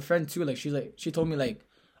 Like I have a friend too. Like she told me like,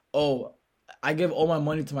 oh, I give all my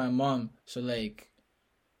money to my mom. So like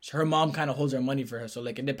her mom kind of holds her money for her. So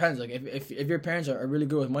like it depends. Like if your parents are really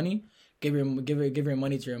good with money, give her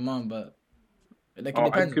money to your mom. But like it I'd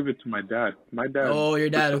depends. give it to my dad. My dad, Oh, your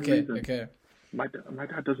for dad. some Okay, reason, okay. my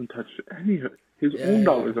dad doesn't touch any of his Yeah, own yeah, yeah.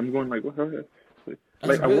 dollars. I'm going like, what?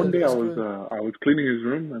 That's One good. day That's good. I was cleaning his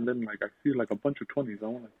room and then like I see like a bunch of 20s. I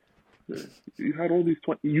want like, you had all these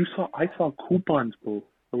 20. I saw coupons, bro,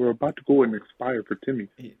 that were about to go and expire for Timmy.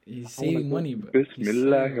 He's I was like, saving what? money, bro.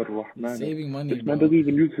 Bismillahir He's Rahman. saving money, This man bro. doesn't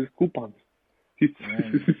even use his coupons. He's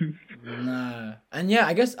Nah, and yeah,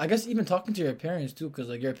 I guess even talking to your parents too, because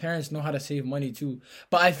like your parents know how to save money too.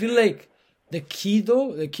 But I feel like the key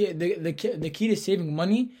though, the key to saving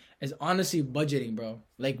money is honestly budgeting, bro.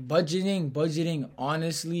 Like budgeting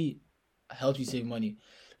honestly helps you save money.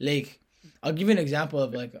 Like I'll give you an example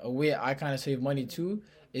of like a way I kind of save money too.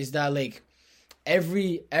 Is that like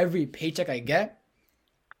every paycheck I get,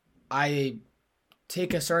 I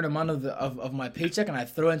take a certain amount of my paycheck and I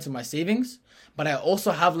throw it into my savings, but I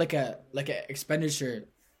also have like a expenditure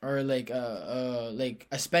or like a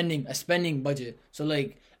spending budget. So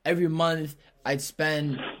like every month I'd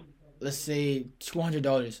spend, let's say,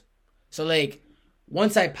 $200. So like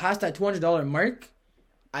once I pass that $200 mark,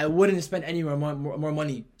 I wouldn't spend any more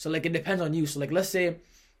money. So like it depends on you. So like let's say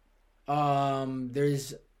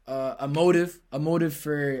there's a motive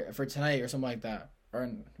for tonight or something like that, or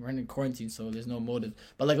we're in quarantine so there's no motive,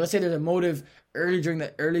 but like let's say there's a motive early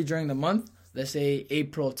during the month, let's say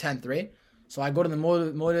April 10th, right? So I go to the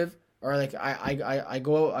motive, or like I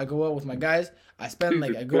go out with my guys, I spend Please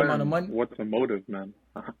like a good amount of explain money. what's a motive, man.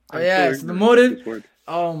 Oh I'm so yeah, so the ignorant of motive, this word.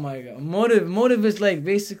 oh my god, motive is like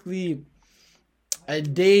basically a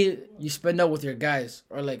day you spend out with your guys,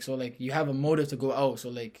 or like so like you have a motive to go out. So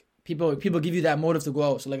like people give you that motive to go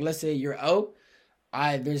out. So like let's say you're out,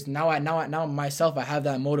 I there's now myself, I have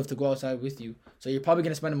that motive to go outside with you. So you're probably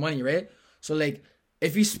gonna spend the money, right? So like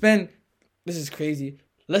if you spend, this is crazy.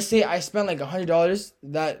 Let's say I spent like $100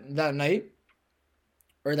 that night,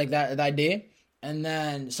 or like that day, and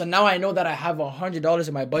then so now I know that I have $100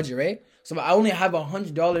 in my budget, right? So I only have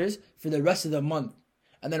 $100 for the rest of the month.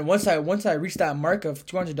 And then once I reach that mark of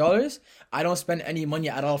 $200, I don't spend any money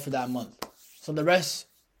at all for that month. So the rest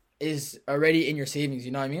is already in your savings.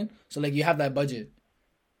 You know what I mean? So like you have that budget.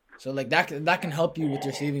 So like that can help you with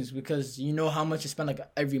your savings because you know how much you spend like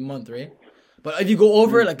every month, right? But if you go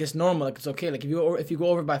over, Mm. like it's normal, like it's okay. Like if you go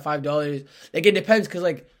over by $5, like it depends because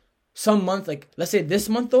like some month, like let's say this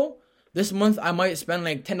month I might spend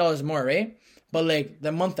like $10 more, right? But like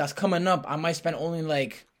the month that's coming up, I might spend only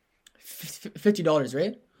like $50,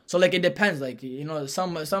 right? So like it depends. Like you know,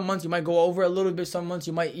 some months you might go over a little bit. Some months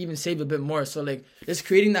you might even save a bit more. So like just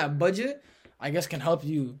creating that budget, I guess, can help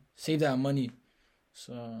you save that money.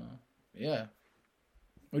 So yeah,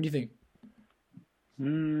 what do you think?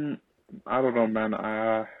 Mm, I don't know, man.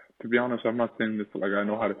 To be honest, I'm not saying this like I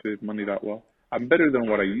know how to save money that well. I'm better than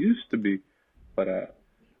what I used to be, but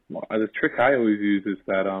well, the trick I always use is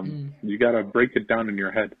that Mm, you gotta break it down in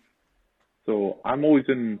your head. So I'm always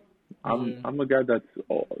in. yeah. I'm a guy that's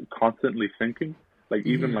constantly thinking. Like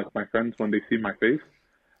even Mm-hmm. like my friends when they see my face,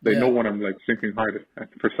 they know Yeah. when I'm like thinking hard. And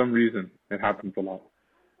for some reason, it happens a lot.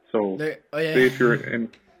 So There. Oh yeah. say if you're in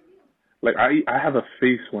like I have a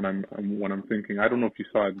face when I'm thinking. I don't know if you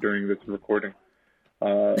saw it during this recording,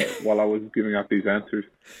 while I was giving out these answers.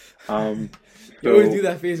 You always do So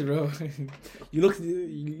that face, bro. You look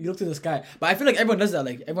to the sky. But I feel like everyone does that.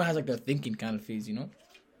 Like everyone has like their thinking kind of phase, you know?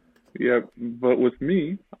 yeah, but with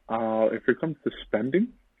me, if it comes to spending,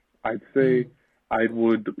 I'd say I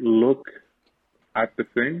would look at the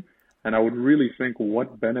thing and I would really think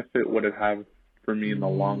what benefit would it have for me in the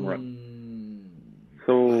long run.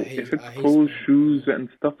 So if it's I hate clothes, spending. shoes, and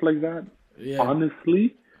stuff like that, Yeah.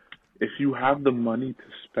 honestly, if you have the money to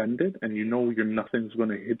spend it and you know nothing's going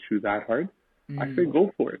to hit you that hard, I say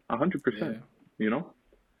go for it, Yeah. 100%, you know?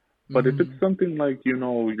 But if it's something like,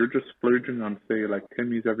 you're just splurging on, say, like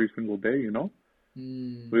Timmy's every single day,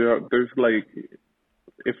 there's like,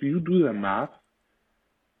 if you do the math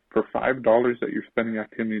for $5 that you're spending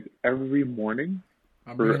at Timmy's every morning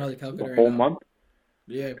I'm for bringing out the the calculator right whole now. month,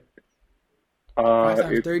 Yeah. 5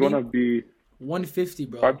 times it's 30? gonna be 150,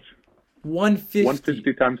 bro. five, 150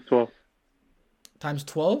 150 times 12. times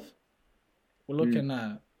 12? We're looking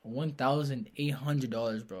at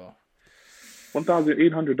 $1,800, bro.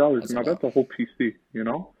 $1,800. That's a Now lot. that's a whole PC,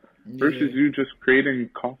 versus Yeah. you just creating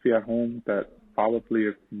coffee at home that probably,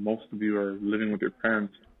 if most of you are living with your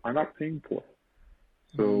parents, are not paying for.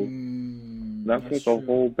 So that's That's like a true.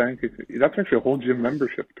 whole bank. That's actually a whole gym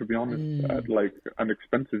membership, to be honest, at like an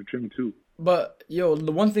expensive gym too. But yo,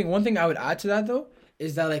 the one thing I would add to that though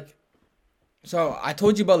is that like, so I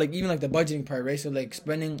told you about like even like the budgeting part, right? So like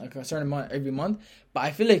spending like a certain amount every month. But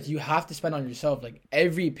I feel like you have to spend on yourself. Like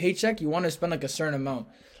every paycheck, you want to spend like a certain amount.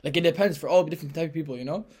 Like it depends for all different type of people, you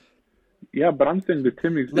know? Yeah, but I'm saying the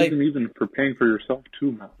Timmy's Like isn't even for paying for yourself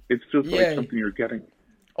too, man. It's just like yeah. something you're getting.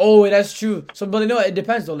 Oh, that's true. So, but no, it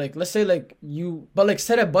depends though. Like, let's say like but like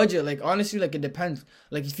set a budget. Like honestly, like it depends.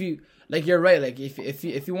 Like if you, like you're right. Like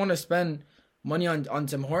if you want to spend money on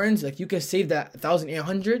Tim Hortons, like you can save that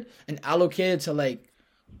 1,800 and allocate it to like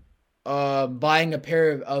buying a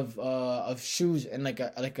pair of shoes and like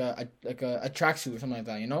a tracksuit or something like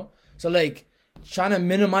that. You know. So like trying to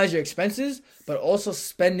minimize your expenses, but also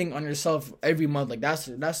spending on yourself every month. Like that's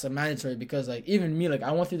a mandatory because like even me, like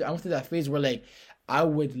I went through that phase where like I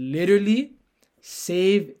would literally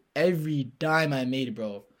save every dime I made,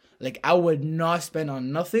 bro. Like I would not spend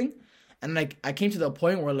on nothing. And like I came to the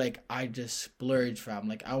point where like I just splurged, fam.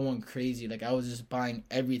 Like I went crazy. Like I was just buying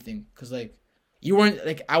everything. Cause like you weren't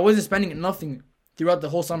like I wasn't spending nothing throughout the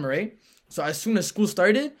whole summer, right? So as soon as school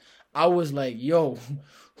started, I was like, yo,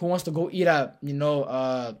 who wants to go eat at,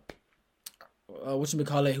 what should we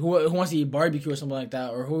call it? Who wants to eat barbecue or something like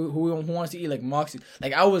that, or who wants to eat like Moxie?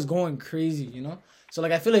 Like I was going crazy, you know. So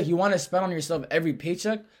like I feel like you want to spend on yourself every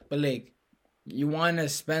paycheck, but like you want to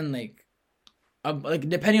spend like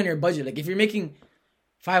depending on your budget. Like if you're making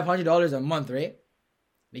 $500 a month, right?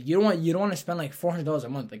 Like you don't want to spend like $400 a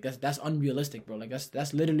month. Like that's unrealistic, bro. Like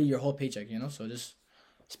that's literally your whole paycheck, you know. So just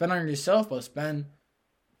spend on yourself, but spend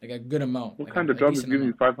like a good amount, What like kind of a job is decent giving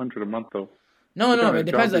you amount. 500 a month though? No, What no, kind but it of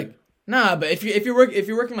depends. job is? Like, nah, but if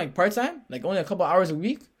you're working like part time, like only a couple hours a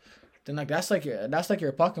week, then like that's like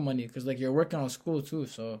your pocket money because like you're working on school too.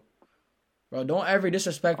 So, bro, don't ever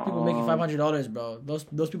disrespect people making five Um, hundred dollars, bro. Those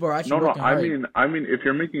people are actually no, no. working I hard. mean, I mean, if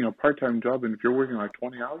you're making a part-time job and if you're working like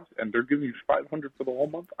 20 hours and they're giving you 500 for the whole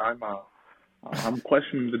month, I'm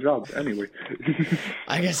questioning the job anyway.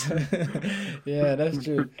 I guess, yeah, that's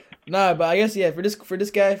true. Nah, but I guess yeah, for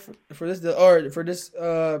this guy for this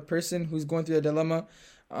person who's going through a dilemma,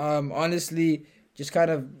 honestly, just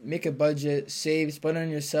kind of make a budget, save, spend on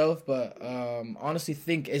yourself, but honestly,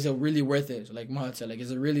 think is it really worth it? So like Mahat said, like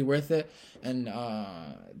is it really worth it? And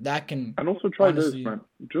that can And also try this, honestly, man.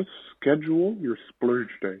 Just schedule your splurge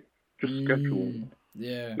day. Just schedule it.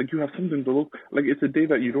 yeah, Like you have something to look like. It's a day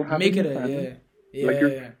that you don't have make any it a plans. yeah, Like yeah,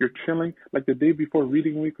 yeah. you're chilling, like the day before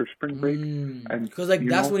reading week or spring break, and Because like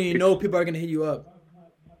that's when you it's know people are gonna hit you up.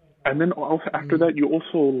 and then also after that you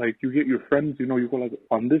also like you get your friends. You go like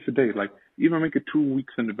on this day, like even make it 2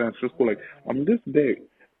 weeks in advance. Just go like on this day,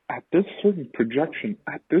 at this certain projection,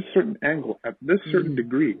 at this certain angle, at this certain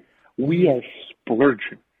degree, we are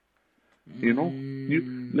splurging. You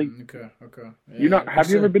like Okay, you know. yeah, for Have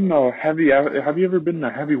you ever sure. been a heavy? Have you ever been in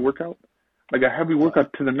a heavy workout? Like a heavy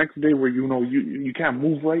workout to the next day where you can't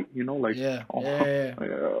move right. Like Yeah, oh, yeah,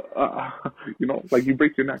 yeah. like you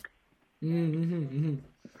break your neck.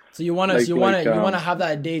 So you wanna, so Like you wanna, you wanna have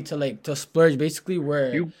that day to like to splurge, basically,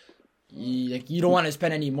 where you like you don't want to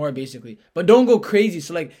spend any more, basically, but don't go crazy.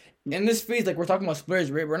 So like in this phase, like we're talking about splurge,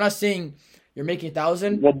 right? We're not saying you're making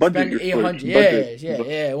 1,000, well budget spend your eight splurge hundred. Yeah, budget.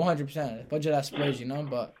 yeah, 100%. Budget that splurge,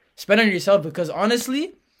 but spend on yourself because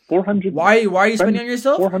honestly, 400 why are you spending spend on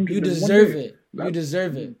yourself? 400 You in one deserve day. it. You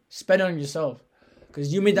deserve it. Spend it on yourself.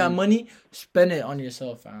 Because you made that money, spend it on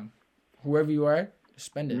yourself, fam. Whoever you are,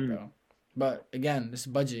 spend it, bro. But again, this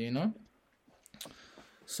budget, you know?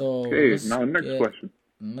 So, okay, now next question.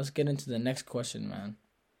 Let's get into the next question, man.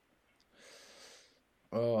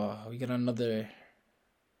 Oh, we got another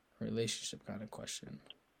relationship kind of question.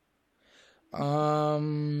 We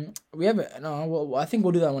have I think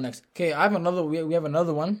we'll do that one next. Okay, I have another. We have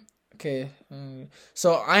another one. Okay,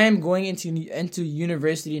 so I am going into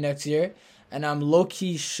university next year, and I'm low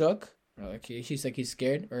key shook. Okay, he's like he's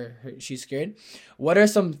scared or she's scared. What are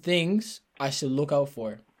some things I should look out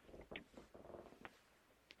for?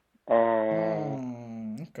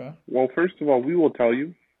 Okay. Well, first of all, we will tell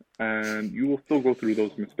you, and you will still go through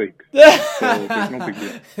those mistakes. So there's no big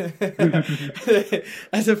deal.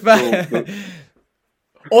 That's a fact.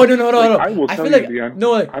 Oh no! I will tell feel you the answer.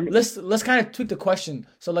 No, let's kind of tweak the question.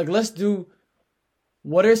 So like, let's do.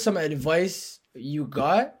 What are some advice you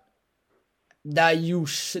got that you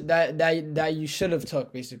should have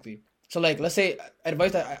took, basically? So like, let's say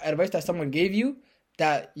advice that someone gave you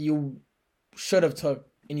that you should have took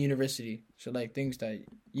in university. So like things that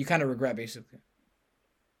you kind of regret, basically.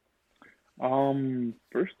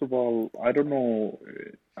 First of all, I don't know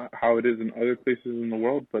how it is in other places in the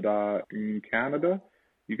world, but in Canada,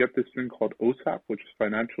 you get this thing called OSAP, which is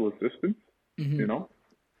financial assistance, you know,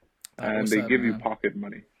 and they give you pocket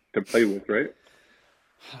money to play with, right?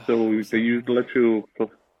 So they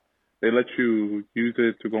let you use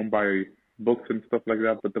it to go and buy books and stuff like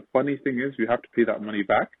that. But the funny thing is, you have to pay that money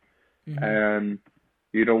back, and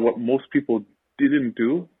you know what most people didn't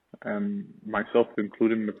do, and myself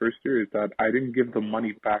included in the first year, is that I didn't give the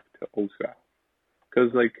money back to OSAP.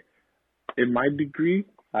 Because, like, in my degree,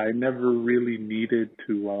 I never really needed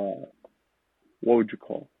to, what would you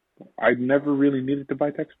call? I never really needed to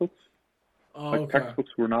buy textbooks.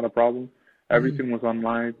 Textbooks were not a problem. Everything was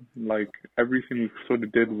online. Like, everything we sort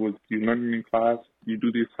of did was you learn in class, you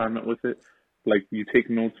do the assignment with it. Like, you take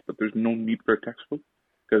notes, but there's no need for a textbook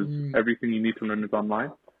because everything you need to learn is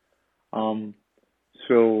online.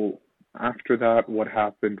 So after that, what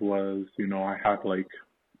happened was, you know, I had like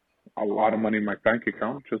a lot of money in my bank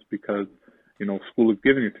account just because, you know, school is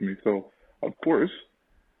giving it to me. So of course,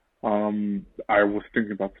 I was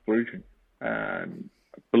thinking about splurging, and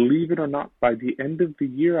believe it or not, by the end of the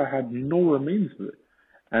year, I had no remains of it.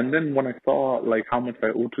 And then when I saw like how much I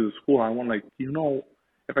owed to the school, I went like, you know,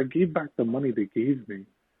 if I gave back the money they gave me,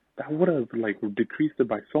 that would have like decreased it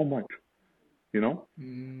by so much. You know?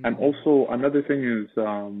 And also another thing is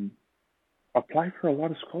apply for a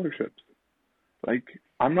lot of scholarships. Like,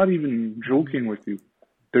 I'm not even joking with you.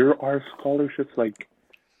 There are scholarships like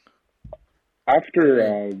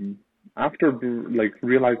after like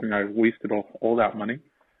realizing I wasted all that money,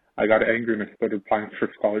 I got angry and I started applying for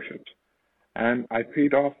scholarships. And I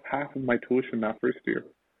paid off half of my tuition that first year.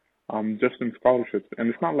 Just in scholarships. And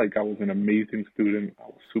it's not like I was an amazing student, I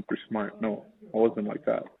was super smart. No, I wasn't like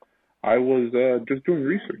that. I was just doing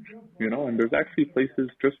research, you know, and there's actually places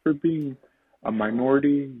just for being a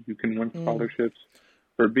minority, you can win scholarships.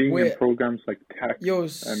 For being in programs like tech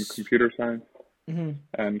and computer science and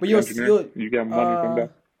engineering, you get money from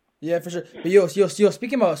that. Yeah, for sure. But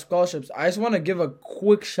speaking about scholarships, I just want to give a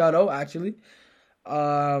quick shout out, actually.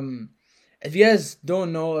 If you guys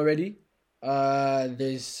don't know already,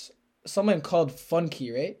 there's something called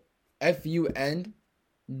Funqi, right? FUNDQI.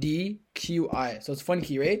 So it's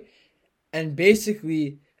Funqi, right? And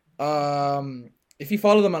basically, if you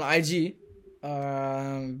follow them on IG,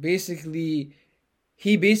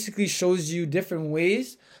 he basically shows you different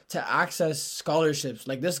ways to access scholarships.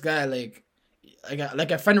 Like this guy, like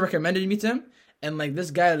a friend recommended me to him, and like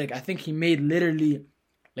this guy, like I think he made literally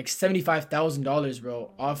like $75,000,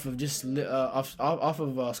 bro, off of just off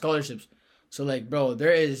of scholarships. So like, bro,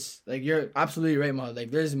 there is like you're absolutely right, Mahal.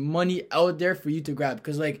 Like there's money out there for you to grab,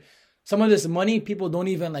 because like some of this money people don't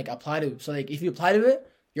even like apply to. So like if you apply to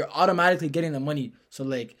it, you're automatically getting the money. So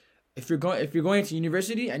like if you're going to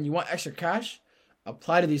university and you want extra cash,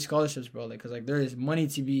 apply to these scholarships, bro. Like, cause like there is money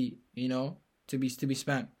to be, you know, to be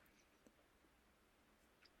spent.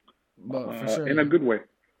 But for sure, in a good way,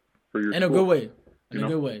 for your in school, a good way, in a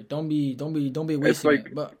good way. Don't be wasting it's like,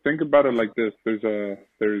 it. But think about it like this: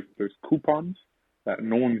 there's coupons that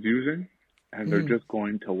no one's using, and they're just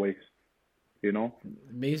going to waste. You know,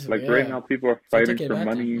 basically, like right now, people are fighting for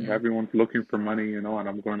money. Yeah. Everyone's looking for money, you know, and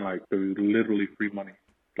I'm going like, there's literally free money,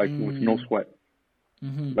 like with no sweat.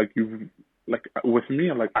 Like with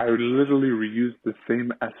me, like I literally reused the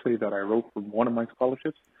same essay that I wrote from one of my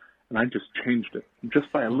scholarships, and I just changed it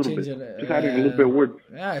just by a little bit, just adding a little bit of words.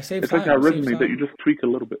 Yeah, it's like that resume that you just tweak a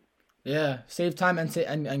little bit. Yeah, save time and say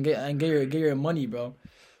and get your money, bro.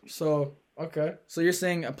 So okay, so you're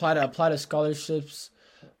saying apply to scholarships.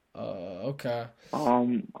 Okay.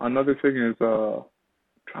 Another thing is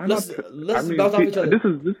try not to. I Let's mean, bounce off see, each other.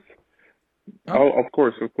 this. Huh? Oh, of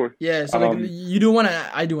course, of course. Yeah. So like Um, you do one,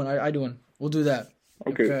 I do one. I do one. We'll do that.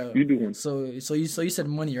 okay, Okay. you do one. So you said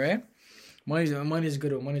money, right? Money's a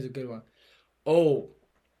good one. Money's a good one. Oh,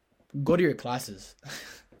 go to your classes.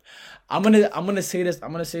 I'm gonna say this.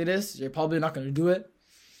 I'm gonna say this. You're probably not gonna do it.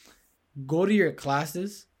 Go to your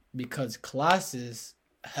classes because classes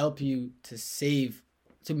help you to save,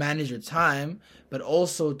 to manage your time, but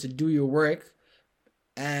also to do your work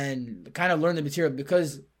and kind of learn the material.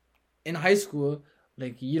 Because in high school,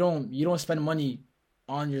 like you don't spend money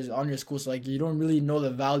on your school, so like you don't really know the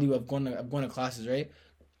value of going to classes, right?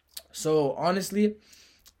 So honestly,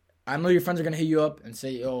 I know your friends are gonna hit you up and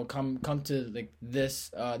say, "Oh, come to like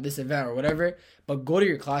this event or whatever." But go to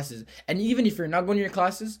your classes, and even if you're not going to your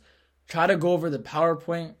classes, try to go over the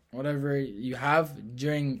PowerPoint, whatever you have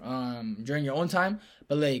during your own time.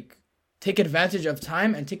 But like, take advantage of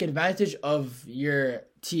time and take advantage of your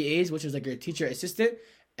TAs, which is like your teacher assistant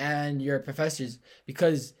and your professors,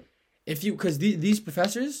 because these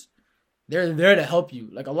professors, they're there to help you.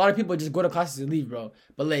 Like a lot of people just go to classes and leave, bro.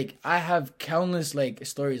 But like I have countless like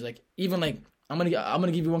stories. Like even like I'm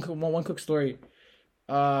gonna give you one quick story.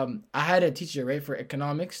 I had a teacher right for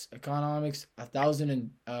economics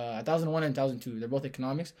 1001 and 1002. They're both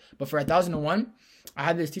economics, but for 1001, I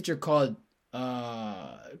had this teacher called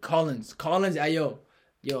Collins. Collins,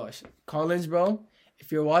 Collins, bro.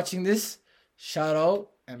 If you're watching this, shout out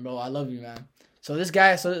and bro, I love you, man. So this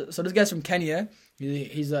guy's from Kenya.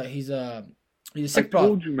 He's a I sick prof.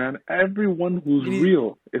 told you, man. Everyone who's He,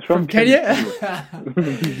 real is from from Kenya. Kenya,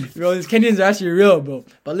 bro. These Kenyans are actually real, bro.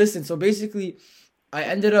 But listen, so basically, I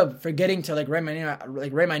ended up forgetting to write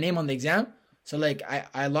my name on the exam. So like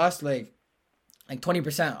I lost like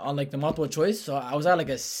 20% on like the multiple choice. So I was at like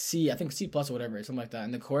a C, I think C plus or whatever, something like that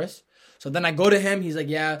in the course. So then I go to him. He's like,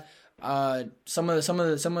 yeah, some of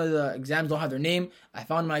the exams don't have their name. I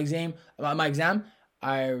found my exam.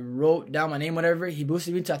 I wrote down my name, whatever. He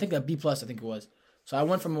boosted me to I think a B plus, I think it was. So I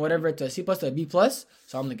went from whatever to a C plus to a B plus.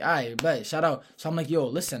 So I'm like, I bet, shout out. So I'm like, yo,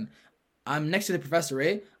 listen, I'm next to the professor,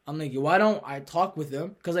 right? I'm like, why don't I talk with them?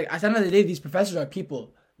 Because like at the end of the day, these professors are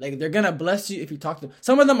people. Like they're gonna bless you if you talk to them.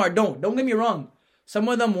 Some of them are don't. Don't get me wrong. Some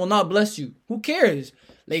of them will not bless you. Who cares?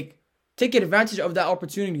 Like take advantage of that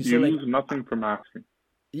opportunity. So You like lose nothing from asking.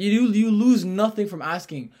 you lose nothing from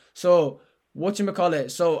asking. So what you call it?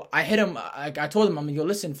 So I hit him. I told him I'm like, yo,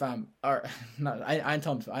 listen, fam. Or not, I didn't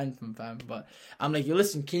tell him I didn't fam, but I'm like, yo,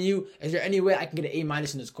 listen. Can you? Is there any way I can get an A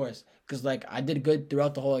minus in this course? Because like I did good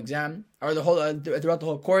throughout the whole exam or throughout the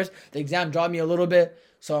whole course. The exam dropped me a little bit,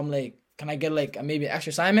 so I'm like, can I get like maybe an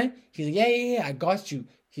extra assignment? He's like, yeah, I got you.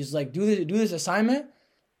 He's like, do this assignment,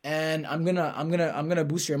 and I'm gonna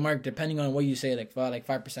boost your mark depending on what you say, like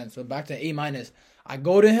 5%. So back to A minus. I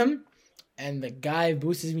go to him and the guy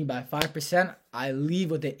boosts me by 5%, I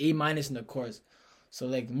leave with an A minus in the course. So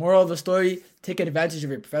like moral of the story, take advantage of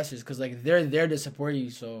your professors because like they're there to support you.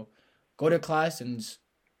 So go to class and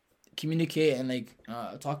communicate and like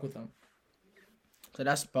talk with them. So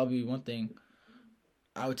that's probably one thing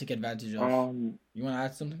I would take advantage of. Um, You want to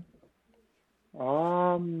add something?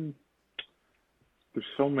 um, there's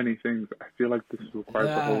so many things. I feel like this requires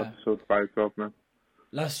a whole Yeah, episode by itself, man.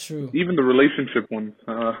 that's true. Even the relationship ones,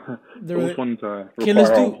 those The ones Okay,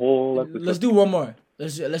 require a whole let's episode. do one more.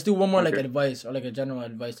 Let's do one more like Okay. advice or like a general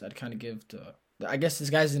advice I'd kind of give to. I guess this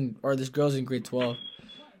girl's in grade 12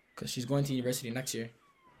 because she's going to university next year.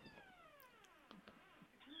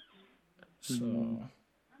 Mm,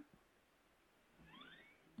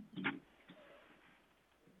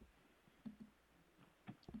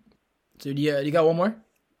 So do you got one more?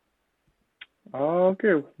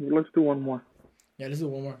 okay, let's do one more. Yeah, let's do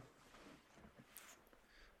one more.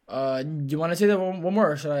 Do you want to say that one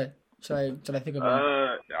more or should I think of one?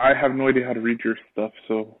 I have no idea how to read your stuff,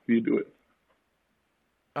 so you do it.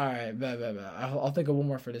 All right, bet. I'll think of one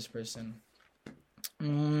more for this person.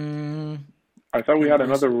 Mm, I thought we had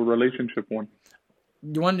advice. another relationship one.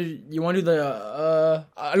 You want to do the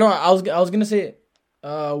no, I was gonna say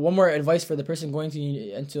one more advice for the person going to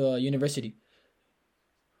into university.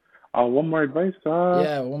 One more advice.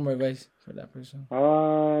 Yeah, one more advice for that person.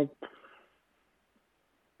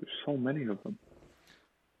 There's so many of them.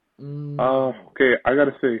 Mm. Okay, I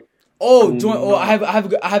gotta say, Oh, do join. Oh, I not, have I have a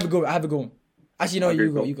go- I have a go. I have a go. Actually, no. okay,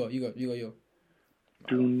 You go. go. You go.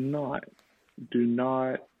 Do not, do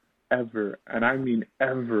not ever, and I mean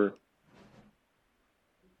ever,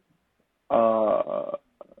 uh,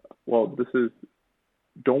 well, this is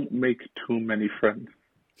don't make too many friends.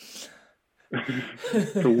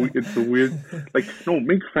 It's a weird, like, no,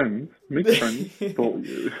 make friends, but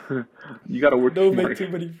you gotta work smart.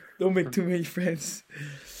 Don't make too many friends.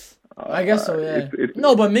 I guess so, yeah.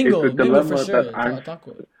 No, but It's a mingle for dilemma that sure. I'm Talk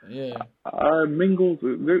with, yeah. mingles.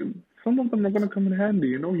 Some of them are gonna come in handy.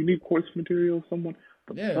 You know, you need course material. But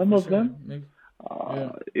Yeah, some for of sure. them,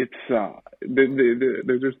 Yeah. it's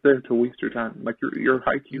they're just there to waste your time. Like you're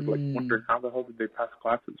high key like wondering how the hell did they pass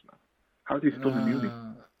classes, man? How are they still in uni?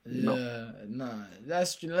 You know? Yeah, nah,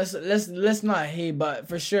 that's true. Let's not hate, but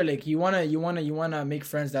for sure, like you wanna make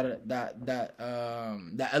friends that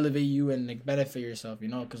elevate you and like benefit yourself, you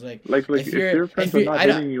know, because like If your friends are not I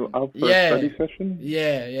don't, hitting you up for a yeah, study session,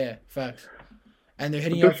 yeah, facts, and they're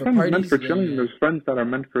hitting but you up there's for friends meant parties, for then chilling. yeah, There's friends that are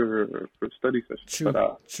meant for study sessions. true,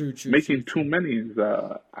 But making too true. many is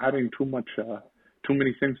adding too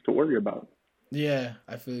many things to worry about. Yeah,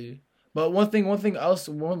 I feel you. But one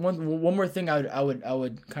more thing I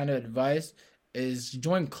would kind of advise is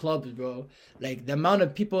join clubs, bro. Like the amount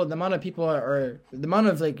of people are the amount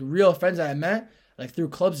of like real friends that I met like through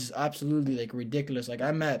clubs is absolutely like ridiculous. Like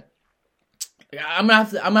I met, I'm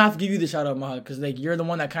gonna have to give you the shout out, Maha, because like you're the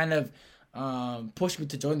one that kind of pushed me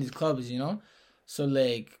to join these clubs, you know. So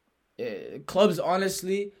like clubs,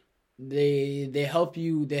 honestly, they help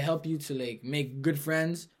you to like make good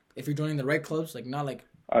friends if you're joining the right clubs, like not like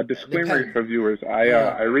Disclaimer depend. for viewers: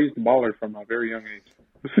 Yeah, I raised baller from a very young age.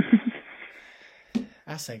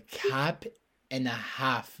 that's a cap and a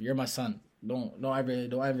half. You're my son. Don't ever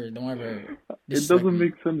It disrespect doesn't me.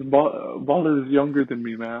 make sense. Baller is younger than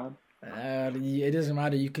me, man. It doesn't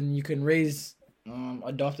matter. You can raise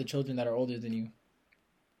adopted children that are older than you.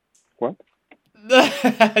 What?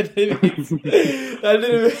 That didn't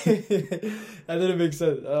that didn't make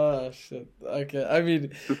sense. Oh shit. Okay. I mean,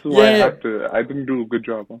 This is why I yeah. have to. I didn't do a good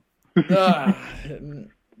job, huh? Ah, I'm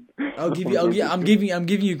Okay.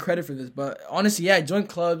 giving you credit for this, but honestly, yeah, join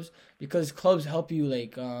clubs because clubs help you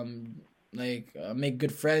make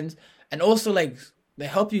good friends, and also like they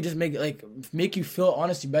help you just make you feel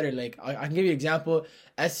honestly better. Like I can give you an example.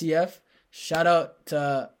 SCF, shout out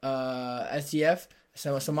to SCF,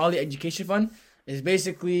 so Somali Education Fund is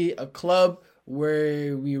basically a club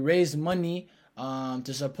where we raise money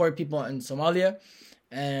to support people in Somalia.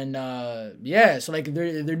 And yeah, so like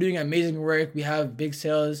they're doing amazing work. We have big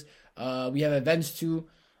sales, we have events too,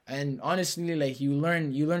 and honestly, like you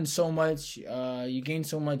learn so much, you gain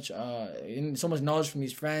so much knowledge from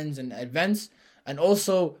these friends and events, and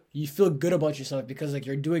also you feel good about yourself because like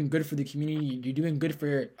you're doing good for the community, you're doing good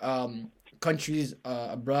for countries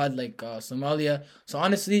abroad like Somalia. So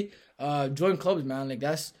honestly, join clubs, man. Like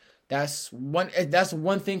that's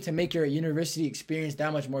one thing to make your university experience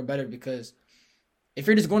that much more better because if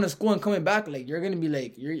you're just going to school and coming back, like you're gonna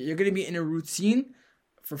be in a routine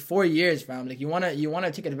for 4 years, fam. Like you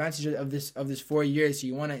wanna take advantage of this 4 years. So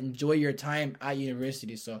you wanna enjoy your time at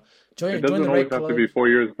university. So It join doesn't the always right have to be clubs. 4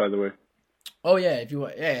 years, by the way. Oh yeah, if you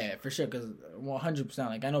want, yeah, for sure. Because 100%.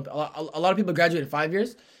 Like I know a lot of people graduate in 5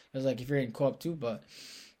 years. Because like if you're in co-op too, but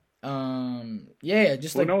yeah,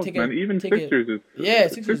 just Who like knows, man? Even take 6 it. years Yeah,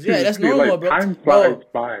 is 6 years. 6 Yeah, years is that's crazy. normal, Like bro. time flies Bro,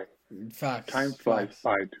 by. facts, Time flies facts.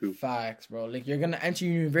 by too. Facts, bro. Like you're gonna enter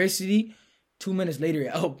university, 2 minutes later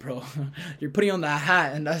you're out, bro. You're putting on the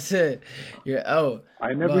hat and that's it. You're out.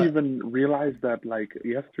 I never But even realized that. Like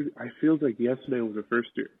yesterday, I feel like yesterday was the first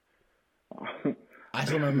year. I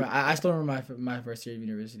still remember my first year of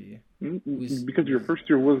university. Because It your was first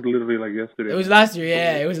year was literally like it yesterday. was last year.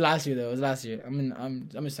 Yeah, it was last year though. It was last year. I'm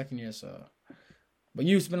in second year, so. But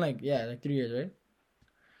you spent like 3 years, right?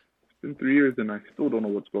 It's been 3 years and I still don't know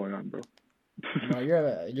what's going on, bro. No,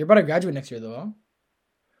 you're about to graduate next year though,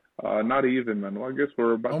 Not even, man. Well, I guess we're huh?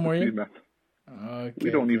 One about to more see, year. man. We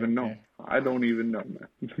Okay, don't okay, even know. okay. I don't even know,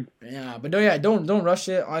 man. Yeah, but no, yeah, don't rush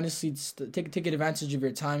it. Honestly, just take advantage of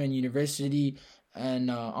your time in university, and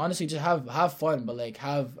honestly, just have fun. But like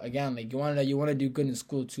have again, like you wanna do good in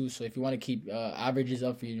school too. So if you want to keep averages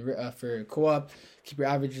up for co-op, keep your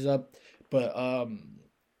averages up. But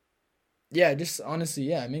yeah, just honestly,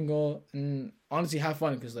 yeah, mingle and honestly have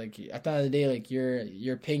fun because like at the end of the day, like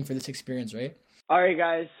you're paying for this experience, right? All right,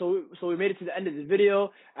 guys. So we made it to the end of the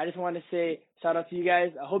video. I just want to say shout out to you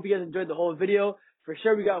guys. I hope you guys enjoyed the whole video. For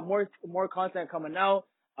sure, we got more content coming out.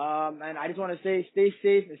 And I just want to say stay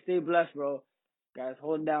safe and stay blessed, bro. Guys,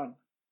 hold it down.